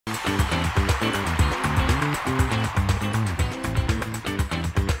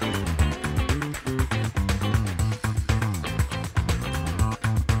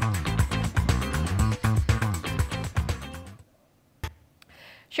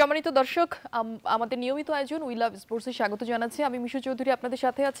সম্মানিত দর্শক, আমাদের নিয়মিত আয়োজন উই লাভ স্পোর্টসে স্বাগত জানাচ্ছি। আমি মিশু চৌধুরী আপনাদের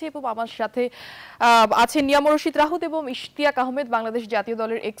সাথে আছি এবং আমার সাথে আছেন নিয়াম রশিদ রাহুত এবং ইশতিয়াক আহমেদ, বাংলাদেশ জাতীয়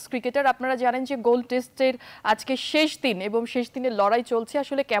দলের এক্স ক্রিকেটার। আপনারা জানেন যে গোল্ড টেস্টের আজকে শেষ দিন এবং শেষ দিনের লড়াই চলছে।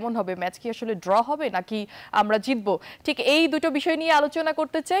 আসলে কেমন হবে ম্যাচ, কি আসলে ড্র হবে নাকি আমরা জিতবো, ঠিক এই দুটো বিষয় নিয়ে আলোচনা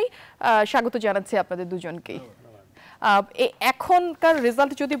করতে চাই। স্বাগত জানাচ্ছি আপনাদের দুজনকেই। এখনকার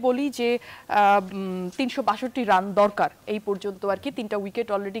রেজাল্ট যদি বলি যে 362 রান দরকার এই পর্যন্ত আর কি, 3টা উইকেট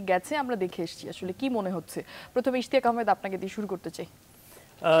অলরেডি গেছে, আমরা দেখে এসেছি। আসলে কি মনে হচ্ছে? প্রথমে ইশতিয়াক আহমেদ আপনাকে দিয়ে শুরু করতে চাই।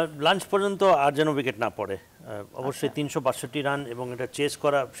 লাঞ্চ পর্যন্ত আর যেন উইকেট না পড়ে। অবশ্যই 362 রান এবং এটা চেস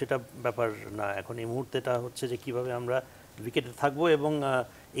করা সেটা ব্যাপার না, এখন এই মুহূর্তেটা হচ্ছে যে কিভাবে আমরা উইকেটে থাকবো এবং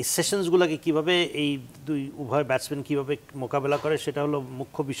এই সেশনসগুলোকে কিভাবে এই উভয় ব্যাটসম্যান কিভাবে মোকাবেলা করে সেটা হলো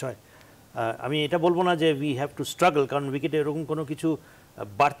মুখ্য বিষয়। আমি এটা বলবো না যে উই হ্যাভ টু স্ট্রাগল, কারণ উইকেটে এরকম কোনো কিছু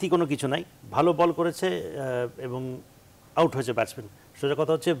বাড়তি কোনো কিছু নাই। ভালো বল করেছে এবং আউট হয়েছে ব্যাটসম্যান। সোজা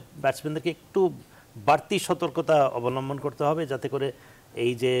কথা হচ্ছে ব্যাটসম্যানদেরকে একটু বাড়তি সতর্কতা অবলম্বন করতে হবে, যাতে করে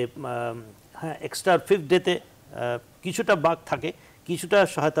এই যে হ্যাঁ এক্সট্রা 5th ডেতে কিছুটা বাক থাকে, কিছুটা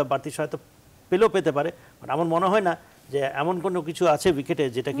সহায়তা বাড়তি সহায়তা পেলেও পেতে পারে। বাট আমার মনে হয় না যে এমন কোনো কিছু আছে উইকেটে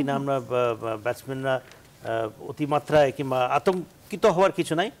যেটা কিনা আমরা ব্যাটসম্যানরা অতিমাত্রায় কিংবা আতঙ্কিত হওয়ার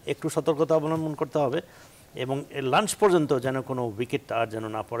কিছু নাই, একটু সতর্কতা অবলম্বন করতে হবে এবং লাঞ্চ পর্যন্ত যেন কোনো উইকেট আর যেন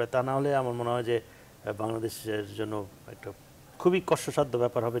না পড়ে। তা না হলে আমার মনে হয় যে বাংলাদেশের জন্য একটা খুবই কষ্টসাধ্য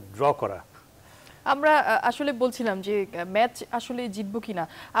ব্যাপার হবে ড্র করা। আমরা আসলে বলছিলাম যে ম্যাচ আসলে জিতবো কিনা,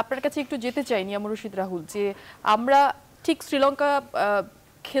 আপনার কাছে একটু যেতে চাই নিয়াম রশিদ রাহুল, যে আমরা ঠিক শ্রীলঙ্কা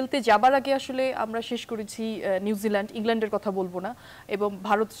খেলতে যাবার আগে আসলে আমরা শেষ করেছি নিউজিল্যান্ড, ইংল্যান্ডের কথা বলবো না, এবং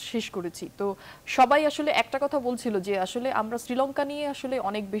ভারত শেষ করেছি। তো সবাই আসলে একটা কথা বলছিল যে আসলে আমরা শ্রীলঙ্কা নিয়ে আসলে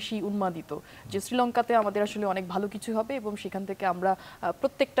অনেক বেশি উন্মাদিত, যে শ্রীলঙ্কাতে আমাদের আসলে অনেক ভালো কিছু হবে এবং সেখান থেকে আমরা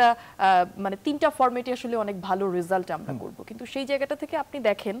প্রত্যেকটা মানে 3টা ফরম্যাটে আসলে অনেক ভালো রেজাল্ট আমরা করব। কিন্তু সেই জায়গাটা থেকে আপনি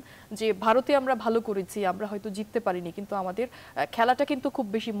দেখেন যে ভারতে আমরা ভালো করেছি, আমরা হয়তো জিততে পারিনি, কিন্তু আমাদের খেলাটা কিন্তু খুব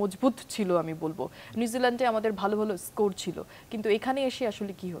বেশি মজবুত ছিল আমি বলবো। নিউজিল্যান্ডে আমাদের ভালো ভালো স্কোর ছিল, কিন্তু এখানে এসে আসলে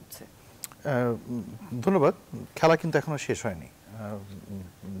কি হচ্ছে? ধন্যবাদ। খেলা কিন্তু এখনো শেষ হয়নি।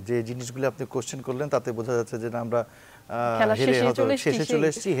 যে জিনিসগুলো আপনি কোশ্চেন করলেন তাতে বোঝা যাচ্ছে যে আমরা শেষে চলে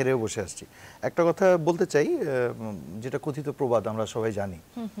এসেছি, হেরেও বসে আসছি। একটা কথা বলতে চাই, যেটা কথিত প্রবাদ আমরা সবাই জানি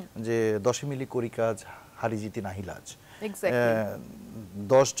যে 10 মিলি করি কাজ, হারি জিতি নাহি লাজ।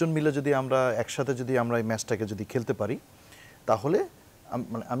 10 জন মিলে যদি আমরা একসাথে যদি আমরা এই ম্যাচটাকে যদি খেলতে পারি, তাহলে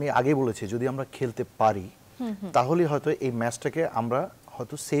আমি আগে বলেছি যদি আমরা খেলতে পারি তাহলে হয়তো এই ম্যাচটাকে আমরা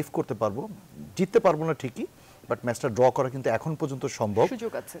হয়তো সেভ করতে পারবো। জিততে পারবো না ঠিকই, বাট ম্যাচটা ড্র করা কিন্তু এখন পর্যন্ত সম্ভব,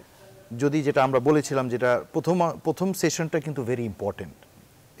 সুযোগ আছে। যদি যেটা আমরা বলেছিলাম, যেটা প্রথম সেশনটা কিন্তু ভেরি ইম্পর্টেন্ট,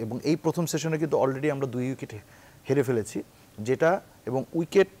 এবং এই প্রথম সেশনে কিন্তু অলরেডি আমরা 2 উইকেট হেরে ফেলেছি, যেটা এবং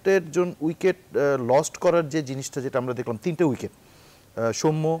উইকেটের জন্য উইকেট লস্ট করার যে জিনিসটা যেটা আমরা দেখলাম, 3টে উইকেট,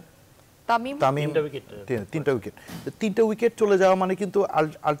 সৌম্য, তামিম 3টা উইকেট চলে যাওয়া মানে কিন্তু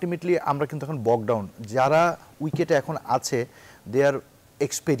আলটিমেটলি আমরা কিন্তু এখন বক ডাউন। যারা উইকেটে এখন আছে দে আর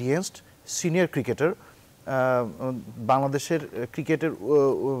এক্সপেরিয়েন্সড সিনিয়র ক্রিকেটার। বাংলাদেশের ক্রিকেটের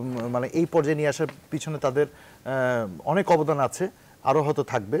মানে এই পর্যায়ে নিয়ে আসার পিছনে তাদের অনেক অবদান আছে, আরও হয়তো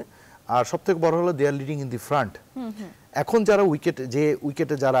থাকবে। আর সবথেকে বড় হলো দে আর লিডিং ইন দি ফ্রন্ট। এখন যারা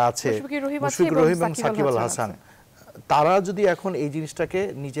উইকেটে যারা আছে, মুশফিকুর রহিম এবং সাকিব আল হাসান, তারা যদি এখন এই জিনিসটাকে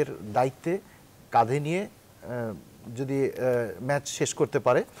নিজের দায়িত্বে কাঁধে নিয়ে যদি ম্যাচ শেষ করতে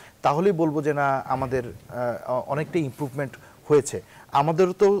পারে, তাহলেই বলবো যে না আমাদের অনেকটাই ইমপ্রুভমেন্ট হয়েছে।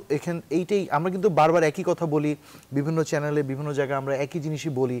 আমাদেরও তো এইটাই, আমরা কিন্তু বারবার একই কথা বলি, বিভিন্ন চ্যানেলে বিভিন্ন জায়গায় আমরা একই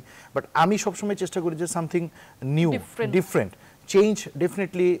জিনিসই বলি, বাট আমি সবসময় চেষ্টা করি যে something new, different, change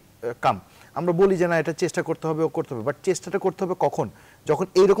definitely কাম। আমরা বলি যে না এটা চেষ্টা করতে হবে, বাট চেষ্টাটা করতে হবে কখন? যখন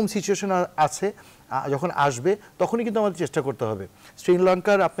এইরকম সিচুয়েশন আছে, যখন আসবে তখনই কিন্তু আমাদের চেষ্টা করতে হবে।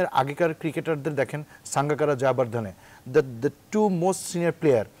 শ্রীলঙ্কার আপনার আগেকার ক্রিকেটারদের দেখেন, Sangakkara, Jayawardene, the 2 most senior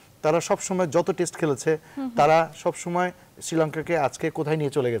player, তারা সবসময় যত টেস্ট খেলেছে তারা সবসময় শ্রীলঙ্কাকে আজকে কোথায়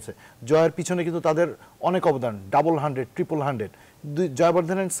নিয়ে চলে গেছে। জয়ের পিছনে কিন্তু তাদের অনেক অবদান, 100, 100,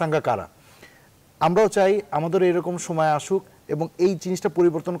 জয়াবর্ধন এন্ড সাঙ্গাকারা। আমরাও চাই আমাদের এরকম সময় আসুক, এবং এই জিনিসটা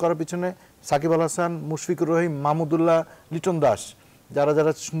পরিবর্তন করার পিছনে সাকিব আল হাসান, মুশফিকুর রহিম, মাহমুদুল্লাহ, লিটন দাস, যারা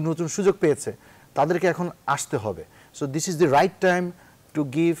নতুন সুযোগ পেয়েছে তাদেরকে এখন আসতে হবে। So this is the right time to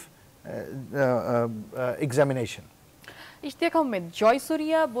give examination. Ishtiaq Ahmed,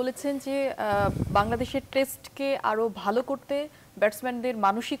 Jayasuriya বলেছেন যে বাংলাদেশের টেস্টকে আরো ভালো করতে ব্যাটসম্যানদের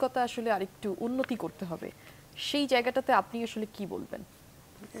মানসিকতা আসলে আরেকটু উন্নতি করতে হবে। সেই জায়গাটাতে আপনি আসলে কি বলবেন?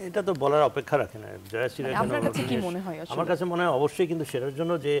 এটা তো বলার অপেক্ষা রাখে না জয়াশ্রীরা আপনার কাছে কি মনে হয় আসলে? আমার কাছে মনে হয় অবশ্যই কিন্তু সেটার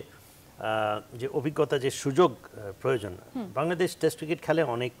জন্য যে যে অভিজ্ঞতা যে সুযোগ প্রয়োজন বাংলাদেশ টেস্ট ক্রিকেট খেলে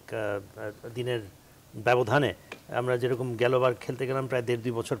অনেক দিনের ব্যবধানে আমরা যেরকম গেলবার খেলতে গেলাম প্রায়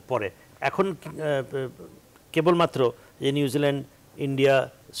 1.5-2 বছর পরে এখন কেবলমাত্র যে নিউজিল্যান্ড ইন্ডিয়া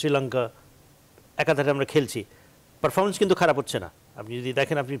শ্রীলঙ্কা একাধারে আমরা খেলছি পারফরমেন্স কিন্তু খারাপ হচ্ছে না আপনি যদি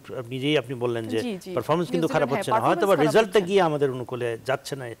দেখেন আপনি নিজেই আপনি বললেন যে পারফরমেন্স কিন্তু খারাপ হচ্ছে না হয়তো বা রেজাল্টটা গিয়ে আমাদের অনুকূলে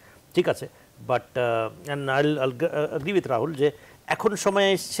যাচ্ছে না ঠিক আছে but I agree with Rahul যে এখন সময়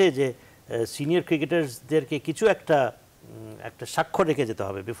এসছে যে সিনিয়র ক্রিকেটারসদেরকে কিছু একটা স্বাক্ষর রেখে যেতে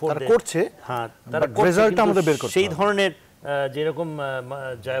হবে বিফোর করছে হ্যাঁ তারা রেজাল্টটা আমাদের বের করতে সেই ধরনের যেরকম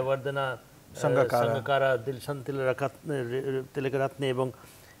জয়বর্ধনা সাঙ্গাকারা দিলশান তিলকরত্নে এবং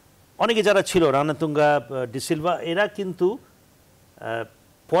অনেকে যারা ছিল রানাতুঙ্গা ডিসিলভা এরা কিন্তু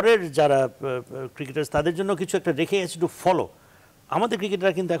পরের যারা ক্রিকেটার্স তাদের জন্য কিছু একটা রেখে গেছে টু ফলো আমাদের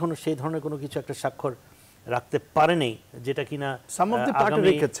ক্রিকেটাররা কিন্তু এখনো সেই ধরনের কোনো কিছু একটা স্বাক্ষর রাখতে পারেনি যেটা কিনা সাম অফ দ্য পার্টি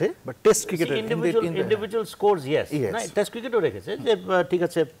রেখেছে but test cricketer individual scores yes না টেস্ট ক্রিকেটও রেখেছে যে ঠিক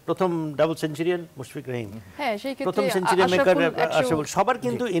আছে প্রথম ডাবল সেঞ্চুরিয়ান মুশফিক রহিম হ্যাঁ সেই ক্ষেত্রে প্রথম সেঞ্চুরি মেকার আশরাফুল সবার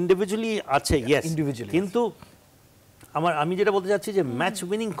কিন্তু ইন্ডিভিজুয়ালি আছে ইয়েস কিন্তু আমি যেটা বলতে চাচ্ছি যে ম্যাচ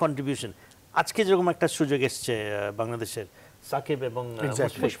উইনিং কন্ট্রিবিউশন আজকে যেরকম একটা সুযোগ এসছে বাংলাদেশের সাকিব এবং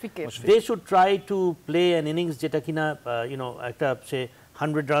Mushfiq they should try to play an innings যেটা কিনা একটা সে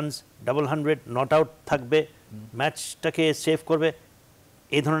 100 রানস ডাবল 100 নট আউট থাকবে ম্যাচটাকে সেভ করবে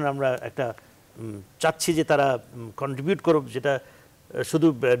এই ধরনের আমরা একটা চাচ্ছি যে তারা কন্ট্রিবিউট করুক যেটা শুধু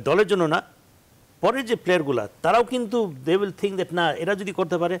দলের জন্য না পরের যে প্লেয়ারগুলা তারাও কিন্তু দে উইল থিঙ্ক দ্যাট না এরা যদি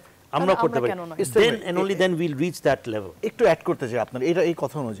করতে পারে আমরাও করতে পারি দেন and only then will reach that level একটু অ্যাড করতে চাই আপনার এটা এই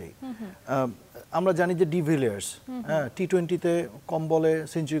কথা অনুযায়ী আমরা জানি যে ডিভিলিয়ার্স টি20তে কম বলে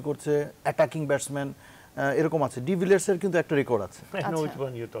সেঞ্চুরি করছে অ্যাটাকিং ব্যাটসম্যান এরকম আছে ডিভিলিয়ার্সের কিন্তু একটা রেকর্ড আছে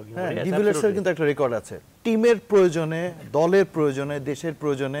ডিভিলিয়ার্সের কিন্তু একটা রেকর্ড আছে টিমের প্রয়োজনে দলের প্রয়োজনে দেশের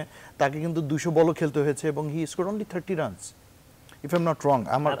প্রয়োজনে তাকে কিন্তু 200 বলও খেলতে হয়েছে এবং হি scored only 30 runs if I am not wrong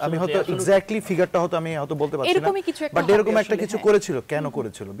আমি হয়তো এক্স্যাক্টলি ফিগারটা হয়তো আমি হয়তো বলতে পারছি না বাট এরকম একটা কিছু করেছিল কেন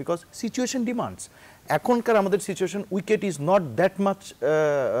করেছিল বিকজ সিচুয়েশন ডিমান্ডস এখনকার আমাদের situation wicket is not that much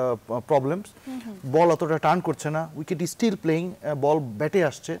problems বল অতটা টার্ন করছে না উইকেট ইজ স্টিল প্লেইং বল ব্যাটে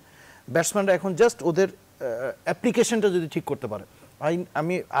আসছে ব্যাটসম্যানরা এখন জাস্ট ওদের অ্যাপ্লিকেশনটা যদি ঠিক করতে পারে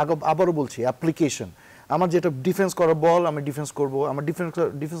আমি আবারও বলছি অ্যাপ্লিকেশন আমার যেটা ডিফেন্স করার বল আমি ডিফেন্স করব আমার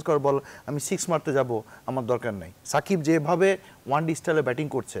ডিফেন্স করার বল আমি 6 মারতে যাব আমার দরকার নাই সাকিব যেভাবে ওয়ান ডি স্টাইলে ব্যাটিং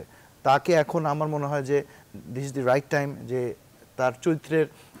করছে তাকে এখন আমার মনে হয় যে this is the right time যে তার চরিত্রের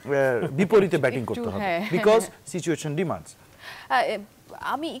বিপরীতে ব্যাটিং করতে হবে বিকজ সিচুয়েশন ডিমান্ডস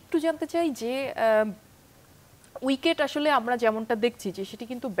আমি একটু জানতে চাই যে উইকেট আসলে আমরা যেমনটা দেখছি যে সেটি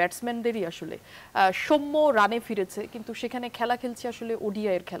কিন্তু ব্যাটসম্যানদেরই আসলে সৌম্য রানে ফিরেছে কিন্তু সেখানে খেলা খেলছে আসলে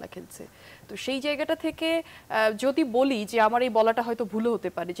ওডিআই এর খেলা খেলছে তো সেই জায়গাটা থেকে যদি বলি যে আমার এই বলাটা হয়তো ভুল হতে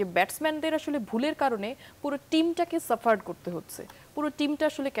পারে যে ব্যাটসম্যানদের আসলে ভুলের কারণে পুরো টিমটাকে সাফার করতে হচ্ছে পুরো টিমটা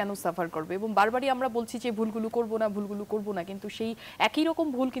আসলে কেন সাফার করবে এবং বারবারই আমরা বলছি যে ভুলগুলো করব না কিন্তু সেই একই রকম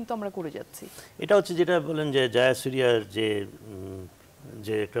ভুল কিন্তু আমরা করে যাচ্ছি এটা হচ্ছে যেটা বলেন যে জয়াসুরিয়ার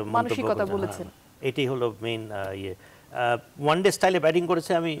যে একটা মানসিকতা বলেছেন এটাই হলো মেইন ওয়ান ডে স্টাইলে ব্যাটিং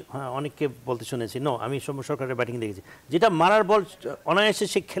করেছে আমি অনেককে বলতে শুনেছি আমি সৌম্য সরকারের ব্যাটিং দেখেছি যেটা মারার বল অনায়াসে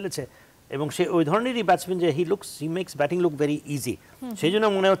সে খেলেছে এবং সে ওই ধরনেরই ব্যাটসম্যান যে he makes batting look very easy সেই জন্য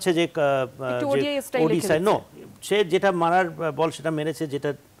মনে হচ্ছে যে সে যেটা মারার বল সেটা মেরেছে যেটা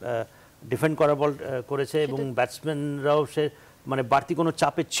ডিফেন্ড করার বল করেছে এবং ব্যাটসম্যানরাও সে মানে বাড়তি কোনো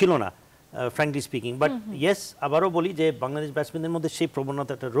চাপে ছিল না ফ্র্যাঙ্কলি স্পিকিং বাট ইয়েস আবারও বলি যে বাংলাদেশ ব্যাটসম্যানদের মধ্যে সেই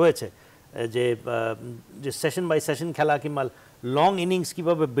প্রবণতাটা রয়েছে যে সেশন বাই সেশন খেলা কিংবা লং ইনিংস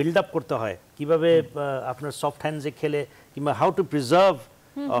কিভাবে বিল্ড আপ করতে হয় কিভাবে আপনার সফট হ্যান্ডসে খেলে কিংবা how to preserve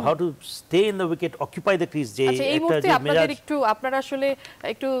how to stay in the wicket occupy the crease যে আচ্ছা এই মুহূর্তে আপনাদের একটু আপনারা আসলে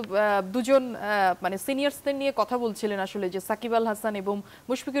একটু দুজন মানে সিনিয়রসদের নিয়ে কথা বলছিলেন আসলে যে সাকিব আল হাসান এবং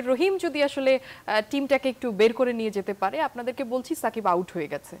মুশফিকুর রহিম যদি আসলে টিমটাকে একটু বের করে নিয়ে যেতে পারে আপনাদেরকে বলছি সাকিব আউট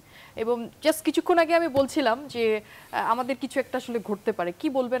হয়ে গেছে এবং জাস্ট কিছুক্ষণ আগে আমি বলছিলাম যে আমাদের কিছু একটা আসলে ঘটতে পারে কি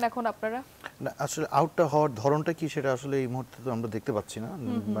বলবেন এখন আপনারা না আসলে আউটটা হওয়ার ধরনটা কি সেটা আসলে এই মুহূর্তে তো আমরা দেখতে পাচ্ছি না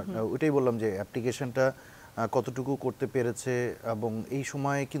ওইটাই বললাম যে অ্যাপ্লিকেশনটা কতটুকু করতে পেরেছে এবং এই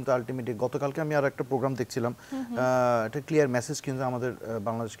সময় কিন্তু আলটিমেটলি গতকালকে আমি আর একটা প্রোগ্রাম দেখছিলাম একটা ক্লিয়ার মেসেজ কিন্তু আমাদের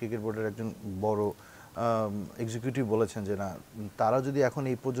বাংলাদেশ ক্রিকেট বোর্ডের একজন বড় এক্সিকিউটিভ বলেছেন যে না তারা যদি এখন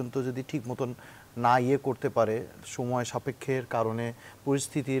এই পর্যন্ত যদি ঠিক মতন না করতে পারে সময় সাপেক্ষের কারণে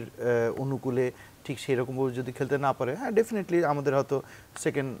পরিস্থিতির অনুকূলে ঠিক সেই রকমভাবে যদি খেলতে না পারে হ্যাঁ ডেফিনেটলি আমাদের হয়তো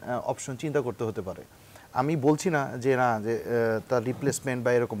সেকেন্ড অপশন চিন্তা করতে হতে পারে আমি বলছি না যে তার রিপ্লেসমেন্ট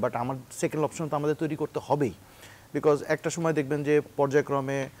বা এরকম বাট আমার সেকেন্ড অপশন তো আমাদের তৈরি করতে হবেই বিকজ একটা সময় দেখবেন যে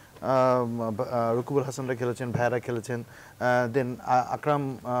পর্যায়ক্রমে রকিবুল হাসানরা খেলেছেন, ভাইয়ারা খেলেছেন, দেন আকরাম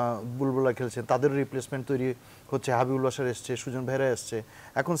বুলবুলা খেলেছেন, তাদের রিপ্লেসমেন্ট তৈরি হচ্ছে, হাবিবুল বাশার এসছে, সুজন ভাইরা এসছে,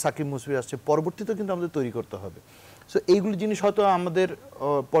 এখন সাকিব মুসফির আসছে, পরবর্তীতেও কিন্তু আমাদের তৈরি করতে হবে। সো এইগুলি জিনিস হয়তো আমাদের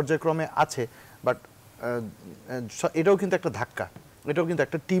পর্যায়ক্রমে আছে, বাট এটাও কিন্তু একটা ধাক্কা, এটাও কিন্তু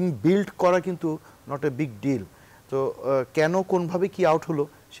একটা টিম বিল্ড করা কিন্তু নট এ বিগ ডিল। তো কেন কোনভাবে কি আউট হলো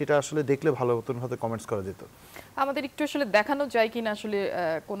সেটা আসলে দেখলে ভালো হতো, হয়তো কমেন্টস করা যেত। আমাদের একটু আসলে দেখানো যায় কিনা আসলে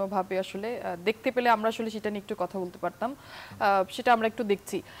কোনোভাবে আসলে দেখতে পেলে আমরা আসলে সেটা নিয়ে একটু কথা বলতে পারতাম, সেটা আমরা একটু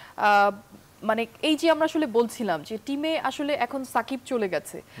দেখছি। মানে এই যে আমরা আসলে বলছিলাম যে টিমে আসলে এখন সাকিব চলে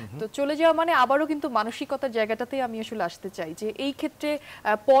গেছে, তো চলে যাওয়া মানে আবারও কিন্তু মানসিকতার জায়গাটাতে আমি আসলে আসতে চাই যে এই ক্ষেত্রে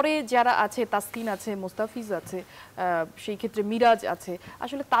পরে যারা আছে, তাসকিন আছে, মোস্তাফিজ আছে, সেই ক্ষেত্রে মিরাজ আছে,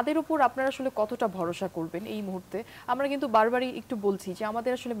 আসলে তাদের উপর আপনারা আসলে কতটা ভরসা করবেন এই মুহূর্তে? আমরা কিন্তু বারবারই একটু বলছি যে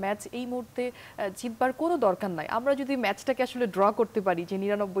আমাদের আসলে ম্যাচ এই মুহূর্তে জিতবার কোনো দরকার নাই। আমরা যদি ম্যাচটাকে আসলে ড্র করতে পারি, যে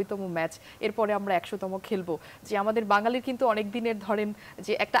 99তম ম্যাচ, এরপরে আমরা 100তম খেলবো, যে আমাদের বাঙালির কিন্তু অনেক দিনের ধরেন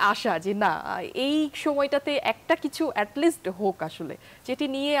যে একটা আশা যে না এই সময়টাতে একটা কিছু অ্যাটলিস্ট হোক আসলে, যেটি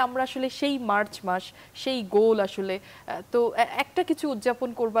নিয়ে আমরা আসলে সেই মার্চ মাস, সেই গোল আসলে, তো একটা কিছু উদযাপন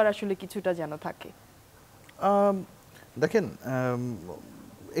করবার আসলে কিছুটা যেন থাকে। দেখেন,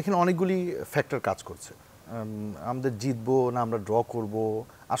 এখানে অনেকগুলি ফ্যাক্টর কাজ করছে। আমাদের জিতবো না আমরা ড্র করব,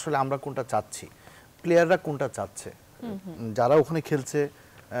 আসলে আমরা কোনটা চাচ্ছি, প্লেয়াররা কোনটা চাচ্ছে, যারা ওখানে খেলছে,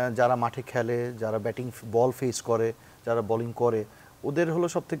 যারা মাঠে খেলে, যারা ব্যাটিং বল ফেস করে, যারা বোলিং করে, ওদের হলো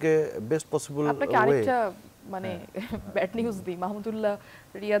সবথেকে বেস্ট পসিবল ওয়ে। আপনাকে আরেকটা মানে ব্যাড নিউজ দিই, মাহমুদুল্লাহ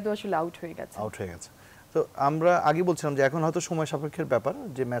রিয়াদও আসলে আউট হয়ে গেছে। তো আমরা আগে বলছিলাম যে এখন হয়তো সময় সাপেক্ষের ব্যাপার,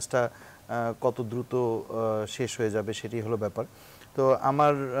 যে ম্যাচটা কত দ্রুত শেষ হয়ে যাবে সেটি হলো ব্যাপার। তো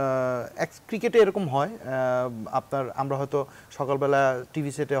আমার ক্রিকেটে এরকম হয়, আমরা হয়তো সকালবেলা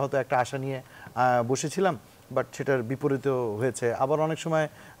টিভি সেটে হয়তো একটা আশা নিয়ে বসেছিলাম, বাট সেটার বিপরীতও হয়েছে। আবার অনেক সময়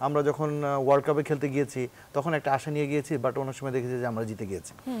আমরা যখন ওয়ার্ল্ড কাপে খেলতে গিয়েছি তখন একটা আশা নিয়ে গিয়েছি, বাট অনেক সময় দেখেছি যে আমরা জিতে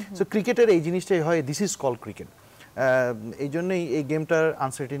গিয়েছি। সো ক্রিকেটের এই জিনিসটাই হয়, দিস ইজ কল ক্রিকেট। এই জন্যই এই গেমটার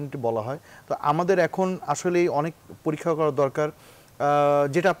আনসার্টেনিটি বলা হয়। তো আমাদের এখন আসলেই অনেক পরীক্ষা করা দরকার।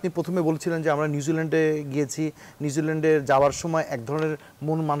 যেটা আপনি প্রথমে বলছিলেন যে আমরা নিউজিল্যান্ডে গিয়েছি, নিউজিল্যান্ডে যাওয়ার সময় এক ধরনের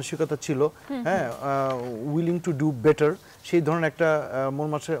মন মানসিকতা ছিল, হ্যাঁ, উইলিং টু ডু বেটার, সেই ধরনের একটা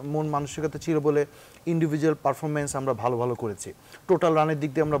মন মানসিকতা ছিল বলে ইন্ডিভিজুয়াল পারফরমেন্স আমরা ভালো ভালো করেছি, টোটাল রানের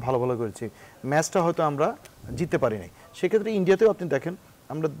দিক দিয়ে আমরা ভালো ভালো করেছি, ম্যাচটা হয়তো আমরা জিততে পারি নাই। সেক্ষেত্রে ইন্ডিয়াতেও আপনি দেখেন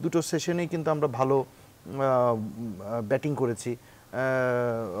আমরা দুটো সেশনেই কিন্তু আমরা ভালো ব্যাটিং করেছি,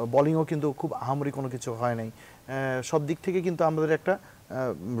 বোলিংও কিন্তু খুব আহামরি কোনো কিছু হয় নাই, সব দিক থেকে কিন্তু আমাদের একটা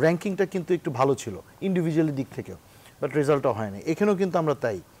র্যাঙ্কিংটা কিন্তু একটু ভালো ছিল ইন্ডিভিজুয়ালি দিক থেকেও, বাট রেজাল্টটা হয়নি। এখানেও কিন্তু আমরা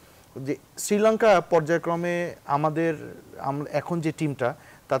তাই যে শ্রীলঙ্কা পর্যায়ক্রমে আমাদের এখন যে টিমটা,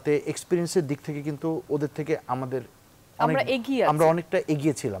 তাতে এক্সপিরিয়েন্সের দিক থেকে কিন্তু ওদের থেকে আমরা অনেকটা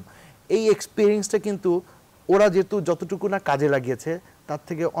এগিয়ে ছিলাম। এই এক্সপিরিয়েন্সটা কিন্তু ওরা যেহেতু যতটুকু না কাজে লাগিয়েছে তার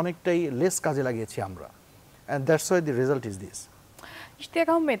থেকে অনেকটাই লেস কাজে লাগিয়েছি আমরা, and that's why the result is this. Ishtiaq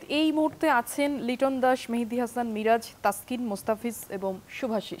Ahmed, এই মুহূর্তে আছেন লিটন দাস, মেহেদী হাসান, মিরাজ, তাসকিন, মোস্তাফিজ এবং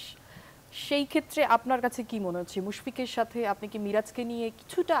শুভাশিস। সেই ক্ষেত্রে আপনার কাছে কি মনে হচ্ছে, মুশফিকের সাথে আপনি কি মিরাজকে নিয়ে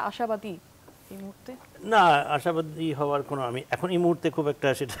কিছুটা আশাবাদী এই মুহূর্তে? না, আশাবাদী হওয়ার কোনো আমি এখন এই মুহূর্তে খুব একটা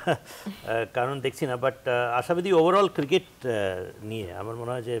সেটা কারণ দেখছি না, বাট আশাবাদী ওভারঅল ক্রিকেট নিয়ে আমার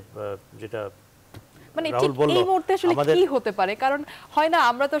মনে হয় যে যেটা মানে এই মুহূর্তে আসলে কি হতে পারে, কারণ হয় না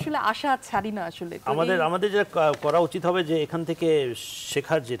আমরা তো আসলে আশা ছাড়ি না আসলে। আমাদের যেটা করা উচিত হবে যে এখান থেকে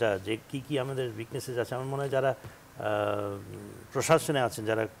শেখার, যেটা যে কি আমাদের উইকনেসেস আছে, আমার মনে হয় যারা প্রশাসনে আছেন,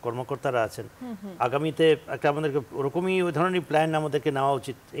 যারা কর্মকর্তারা আছেন, আগামীতে একটা আমাদেরকে ওরকমই ওই ধরনের প্ল্যান আমাদেরকে নেওয়া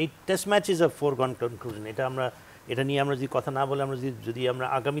উচিত। এই test match is a ফরগন conclusion, এটা নিয়ে আমরা যদি কথা না বলে, আমরা যদি আমরা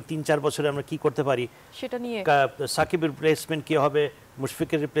আগামী 3-4 বছরে আমরা কি করতে পারি সেটা নিয়ে, সাকিবের রিপ্লেসমেন্ট কি হবে,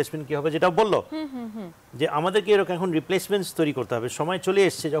 মুশফিকের রিপ্লেসমেন্ট কি হবে, যেটা বললো যে আমাদেরকে এরকম এখন রিপ্লেসমেন্টস তৈরি করতে হবে। সময় চলে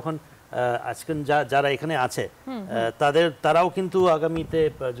এসছে যখন আজকে যারা এখানে আছে তারাও কিন্তু আগামীতে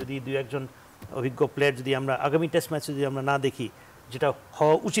যদি 2-1 অভিজ্ঞ প্লেয়ার যদি আমরা আগামী টেস্ট ম্যাচে যদি আমরা না দেখি, যেটা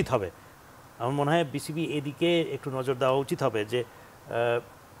হওয়া উচিত হবে, আমার মনে হয় বিসিবি এদিকে একটু নজর দেওয়া উচিত হবে যে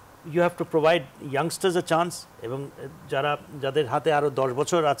you have to provide youngsters A chance, এবং যাদের হাতে আরও 10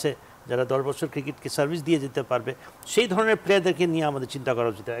 বছর আছে, যারা 10 বছর ক্রিকেটকে সার্ভিস দিয়ে যেতে পারবে, সেই ধরনের প্লেয়ারদেরকে নিয়ে আমাদের চিন্তা করা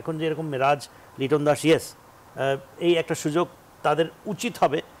উচিত। এখন যে এরকম মিরাজ, লিটন দাস, ইয়েস, এই একটা সুযোগ তাদের উচিত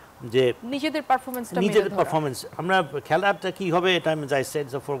হবে যে নিজেদের পারফরমেন্স আমরা খেলাটা কি হবে, এটা আমি যাই সেট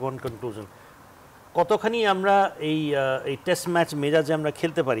দ্য ফরগন কনক্লুশন, কতখানি আমরা এই টেস্ট ম্যাচ মেজাজে আমরা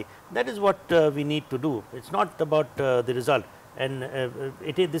খেলতে পারি, that is what we need to do. It's not about the result, and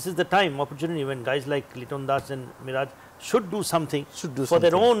this is the time opportunity when guys like Liton Das and Miraj should do something Should do for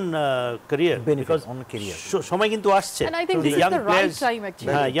their something. own career, Benefit, because own career. সময় কিন্তু আসছে And I think যে this is young the right players, time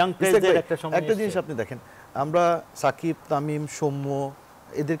actually. হ্যাঁ, young ইসলাক players ভাই, একটা সময় একটা জিনিস এসছে। আপনি দেখেন, আমরা সাকিব, তামিম, সৌম্য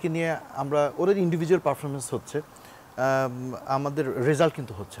এদেরকে নিয়ে আমরা ওদের ইন্ডিভিজুয়াল পারফরমেন্স হচ্ছে, আমাদের রেজাল্ট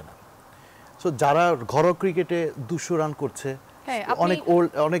কিন্তু হচ্ছে না। সো যারা ঘরোয়া ক্রিকেটে 200 রান করছে, হ্যাঁ, আপনি অনেক ওল্ড,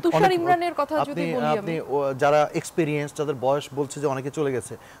 অনেক তুষার অনেক ইমরানের কথা যদি আপনি বলি আপনি আমি। যারা এক্সপেরিয়েন্স, যাদের বয়স বলছে যে অনেকে চলে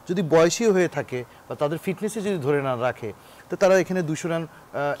গেছে, যদি বয়সী হয়ে থাকে বা তাদের ফিটনেসই যদি ধরে না রাখে, তো তারা এখানে 200 রান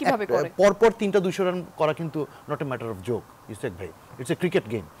কিভাবে করে? পরপর 3টা 200 রান করা কিন্তু not a matter of joke, ইসলাক ভাই, ইটস এ ক্রিকেট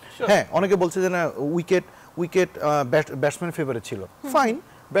গেম। হ্যাঁ, অনেকে বলছে যে না উইকেট ব্যাটসম্যান ফেভারে ছিল, ফাইন,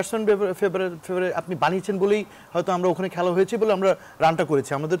 ব্যাটসম্যান ফেভারে আপনি বানিয়েছেন বলেই হয়তো আমরা ওখানে খেলা হয়েছে বলে আমরা রানটা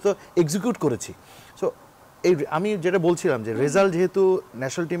করেছি, আমাদের তো এক্সিকিউট করেছি। সো এই আমি যেটা বলছিলাম যে রেজাল্ট যেহেতু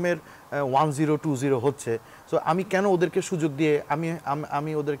ন্যাশনাল টিমের 1-0 2-0 হচ্ছে, সো আমি কেন ওদেরকে সুযোগ দিয়ে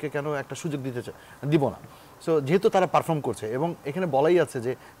আমি ওদেরকে কেন একটা সুযোগ দিব না। সো যেহেতু তারা পারফর্ম করছে, এবং এখানে বলাই আছে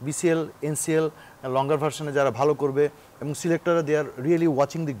যে বিসিএল, এনসিএল, লঙ্গার ভার্সনে যারা ভালো করবে এবং সিলেক্টররা দে are really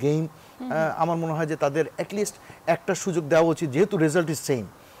watching the game, আমার মনে হয় যে তাদের অ্যাটলিস্ট একটা সুযোগ দেওয়া উচিত, যেহেতু রেজাল্ট ইজ সেম।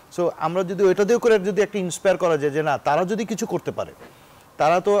 সো আমরা যদি ওইটা দিয়েও করে যদি একটা ইন্সপায়ার করা যায় যে না, তারা যদি কিছু করতে পারে,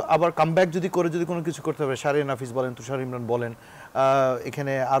 তারা তো আবার কামব্যাক যদি করে যদি কোনো কিছু করতে পারে, শাহরিয়ার নাফিস বলেন, তুষার ইমরান বলেন,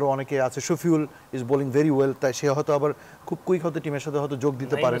 এখানে আরও অনেকে আছে, Shafiul is bowling very well, তাই সে হয়তো আবার খুব কুইক হয়তো টিমের সাথে হয়তো যোগ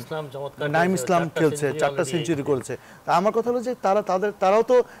দিতে পারেন। নাইম ইসলাম খেলছে, 4টা সেঞ্চুরি করেছে। তা আমার কথা হলো যে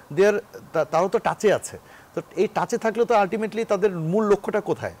তারাও তো টাচে আছে, তো এই টাচে থাকলে তো আলটিমেটলি তাদের মূল লক্ষ্যটা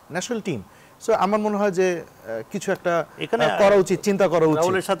কোথায়, ন্যাশনাল টিম। সো আমার মনে হয় যে কিছু একটা এখানে করা উচিত, চিন্তা করা উচিত।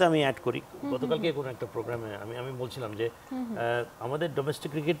 রাহুলের সাথে আমি অ্যাড করি, গতকালকে কোনো একটা প্রোগ্রামে আমি বলছিলাম যে আমাদের ডোমেস্টিক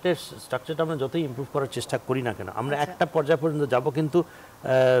ক্রিকেটের স্ট্রাকচারটা আমরা যতই ইমপ্রুভ করার চেষ্টা করি না কেন, আমরা একটা পর্যায় পর্যন্ত যাব, কিন্তু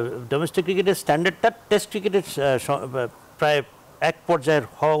ডোমেস্টিক ক্রিকেটের স্ট্যান্ডার্ডটা টেস্ট ক্রিকেটের প্রায় এক পর্যায়ের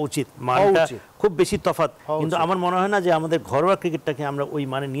হওয়া উচিত, মানটা খুব বেশি তফাৎ, কিন্তু আমার মনে হয় না যে আমাদের ঘরোয়া ক্রিকেটটাকে আমরা ওই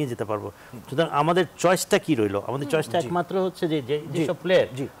মানে নিয়ে যেতে পারবো। সুতরাং আমাদের চয়েসটা কি রইলো? আমাদের চয়েসটা একমাত্র হচ্ছে যে যেসব player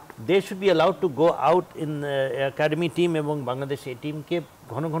they should be allowed to go out in academy team, এবং বাংলাদেশ এই টিমকে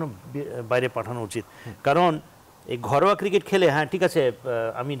ঘন ঘন বাইরে পাঠানো উচিত। কারণ এই ঘরোয়া ক্রিকেট খেলে, হ্যাঁ ঠিক আছে,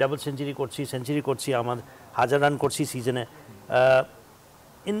 আমি ডাবল সেঞ্চুরি করছি, আমার 1000 রান করছি সিজনে,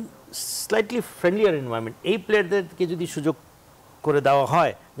 ইন স্লাইটলি ফ্রেন্ডলিয়ার এনভায়রনমেন্ট, এই প্লেয়ারদেরকে যদি সুযোগ করে দেওয়া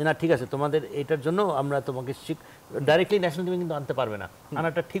হয় যে না ঠিক আছে, তোমাদের এটার জন্য আমরা তোমাকে ডাইরেক্টলি ন্যাশনাল টিমে কিন্তু আনতে পারবে না,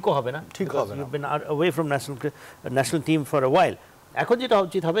 আনাটা ঠিকও হবে না, ঠিক হবে না, away from national team for a while। এখন যেটা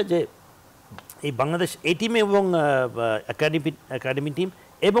উচিত হবে যে এই বাংলাদেশ এই টিম এবং একাডেমি টিম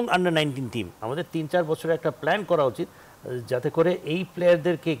এবং আন্ডার-19 টিম, আমাদের 3-4 বছরের একটা প্ল্যান করা উচিত, যাতে করে এই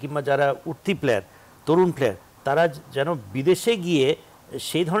প্লেয়ারদেরকে, কিংবা যারা উঠতি প্লেয়ার, তরুণ প্লেয়ার, তারা যেন বিদেশে গিয়ে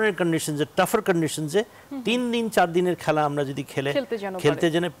সেই ধরনের কন্ডিশনসে, টাফার কন্ডিশনসে 3 দিন 4 দিনের খেলা আমরা যদি খেলতে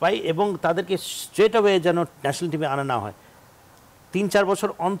যেন পাই, এবং তাদেরকে স্ট্রেট অ্যাওয়ে যেন ন্যাশনাল টিমে আনা না হয়। 3-4 বছর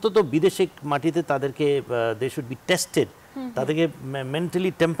অন্তত বিদেশে মাটিতে তাদেরকে দে শুড বি টেস্টেড, তাদেরকে মেন্টালি,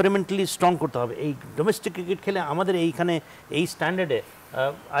 টেম্পারামেন্টালি স্ট্রং করতে হবে। এই ডোমেস্টিক ক্রিকেট খেলে আমাদের এইখানে এই স্ট্যান্ডার্ডে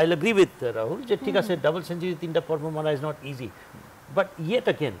I will agree with Rahul যে ঠিক আছে, ডাবল সেঞ্চুরি 3টা পর্ব মারা is not easy, but yet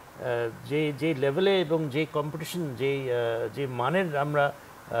again যে লেভেলে এবং যে কম্পিটিশন, যে মানের আমরা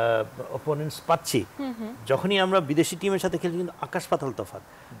অপোনেন্টস পাচ্ছি, যখনই আমরা বিদেশি টিমের সাথে খেলছি, কিন্তু আকাশ পাতাল তফাৎ।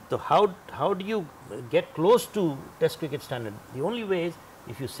 তো how do you get close to test cricket standard? The only way is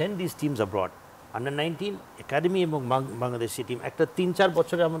if you send this teams abroad. Under-19 academy এবং বাংলাদেশি টিম একটা 3-4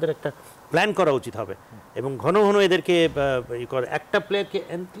 বছরে আমাদের একটা প্ল্যান করা উচিত হবে, এবং ঘন ঘন এদেরকে একটা প্লেয়ারকে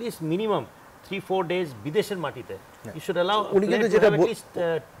অ্যাটলিস্ট মিনিমাম 3-4 ডেজ বিদেশের মাটিতে, you should allow at least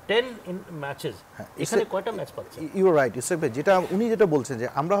 10 in matches. এখানে কয়টা ম্যাচ পাচ্ছে? ইউ আর রাইট ইসলাক ভাই, উনি যেটা বলছেন যে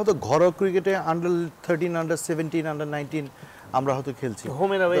আমরা হয়তো ঘরোয়া ক্রিকেটে আন্ডার-13, আন্ডার-17, আন্ডার-19 আমরা হয়তো খেলছি, হোম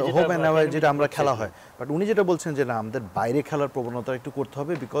এন্ড অ্যাওয়ে যেটা আমরা খেলা হয়, বাট উনি যেটা বলছেন যে না, আমাদের বাইরে খেলার প্রবণতা একটু করতে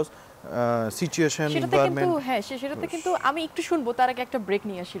হবে, বিকজ সিচুয়েশন, এনভায়রনমেন্ট। হ্যাঁ, সেটাতে কিন্তু আমি একটু শুনবো, তার আগে একটা ব্রেক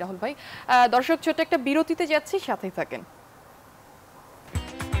নিয়ে আসি রাহুল ভাই। দর্শক, ছোট একটা বিরতিতে যাচ্ছি, সাথেই থাকেন।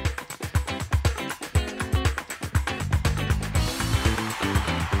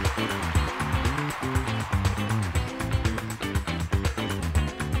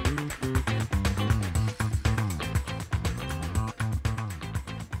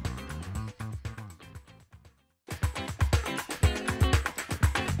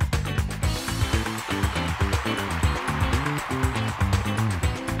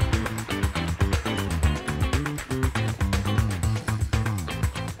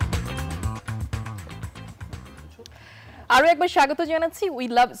 আরো একবার স্বাগত জানাচ্ছি উই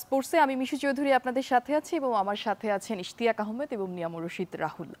লাভ স্পোর্টসে। আমি মিশু চৌধুরী আপনাদের সাথে আছি, এবং আমার সাথে আছেন ইশতিয়াক আহমেদ এবং নিয়ামুর রশিদ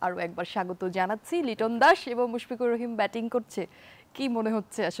রাহুল। আরো একবার স্বাগত জানাচ্ছি। লিটন দাস এবং মুশফিকুর রহিম ব্যাটিং করছে, কি মনে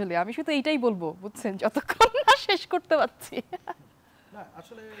হচ্ছে আসলে? আমি শুধু এইটাই বলবো, বুঝছেন, যতক্ষণ না শেষ করতে পারছি। না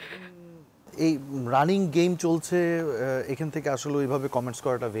আসলে এই রানিং গেম চলছে, এখান থেকে আসলে ওইভাবে কমেন্টস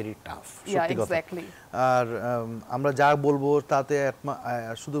করাটা ভেরি টাফ, সত্যি কথা। আর আমরা যা বলবো তাতে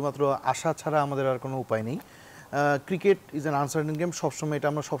শুধুমাত্র আশা ছাড়া আমাদের আর কোনো উপায় নেই। Cricket is an uncertain game, সবসময় এটা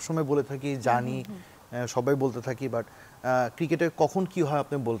আমরা সবসময় বলে থাকি, জানি, সবাই বলতে থাকি, বাট ক্রিকেটে কখন কি হয়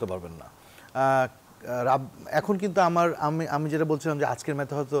আপনি বলতে পারবেন না। এখন কিন্তু আমি যেটা বলছিলাম যে আজকের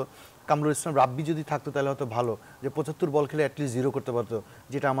ম্যাচে হয়তো কামরুল ইসলাম রাব্বি যদি থাকতো তাহলে হয়তো ভালো, যে 75 বল খেলে অ্যাটলিস্ট 0 করতে পারতো,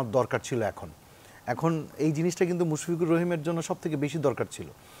 যেটা আমার দরকার ছিল। এখন এই জিনিসটা কিন্তু মুশফিকুর রহিমের জন্য সব থেকে বেশি দরকার ছিল,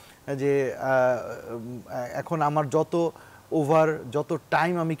 যে এখন আমার যত ওভার, যত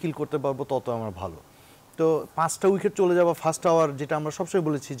টাইম আমি কিল করতে পারবো তত আমার ভালো। তো 5টা উইকেট চলে যাওয়া ফার্স্ট আওয়ার, যেটা আমরা সবসময়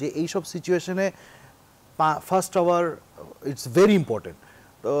বলেছি যে এইসব সিচুয়েশনে first hour it's very important.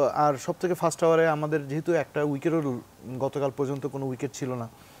 তো আর সব থেকে ফার্স্ট আওয়ারে আমাদের যেহেতু একটা উইকেটও গতকাল পর্যন্ত কোনো উইকেট ছিল না,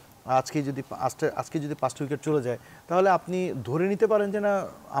 আজকে যদি 5টা উইকেট চলে যায় তাহলে আপনি ধরে নিতে পারেন যে না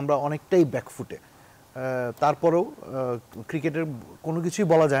আমরা অনেকটাই ব্যাকফুটে। তারপরেও ক্রিকেটের কোনো কিছুই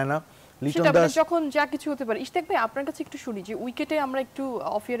বলা যায় না। যখন যা কিছু হতে পারে। ইশতিয়াক ভাই, আপনার কাছে একটু শুনি যে উইকেটে আমরা একটু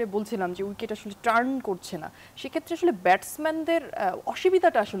অফ ইয়ারে বলছিলাম যে উইকেট আসলে টার্ন করছে না, সেক্ষেত্রে আসলে ব্যাটসম্যানদের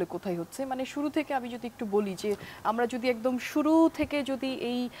অসুবিধাটা আসলে কোথায় হচ্ছে? মানে শুরু থেকে আমি যদি একটু বলি যে আমরা যদি একদম শুরু থেকে যদি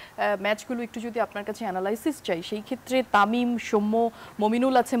এই ম্যাচগুলো একটু যদি আপনার কাছে অ্যানালাইসিস চাই, সেই ক্ষেত্রে তামিম, সৌম্য,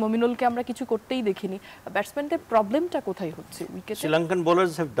 মমিনুল আছে, মমিনুলকে আমরা কিছু করতেই দেখিনি। ব্যাটসম্যানদের প্রবলেমটা কোথায় হচ্ছে উইকেটে? Sri Lankan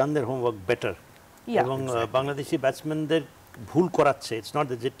bowlers have done there homework better, এবং বাংলাদেশি ব্যাটসম্যানদের ভুল করাচ্ছে। ইটস নট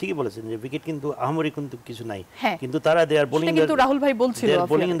যে ঠিকই বলেছেন যে উইকেট কিন্তু আহামরি কিন্তু কিছু নাই, কিন্তু তারা দে আর বোলিং, কিন্তু রাহুল ভাই বলছিল দে আর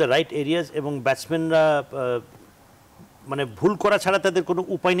bowling in the right areas, এবং ব্যাটসম্যানরা মানে ভুল করা ছাড়া তাদের কোনো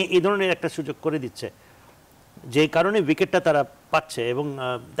উপায় নেই, এই ধরনের একটা সুযোগ করে দিচ্ছে, যে কারণে উইকেটটা তারা পাচ্ছে। এবং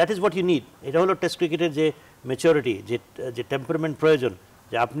that is what you need. এটা হলো টেস্ট ক্রিকেটের যে ম্যাচিউরিটি, যে টেম্পারমেন্ট প্রয়োজন,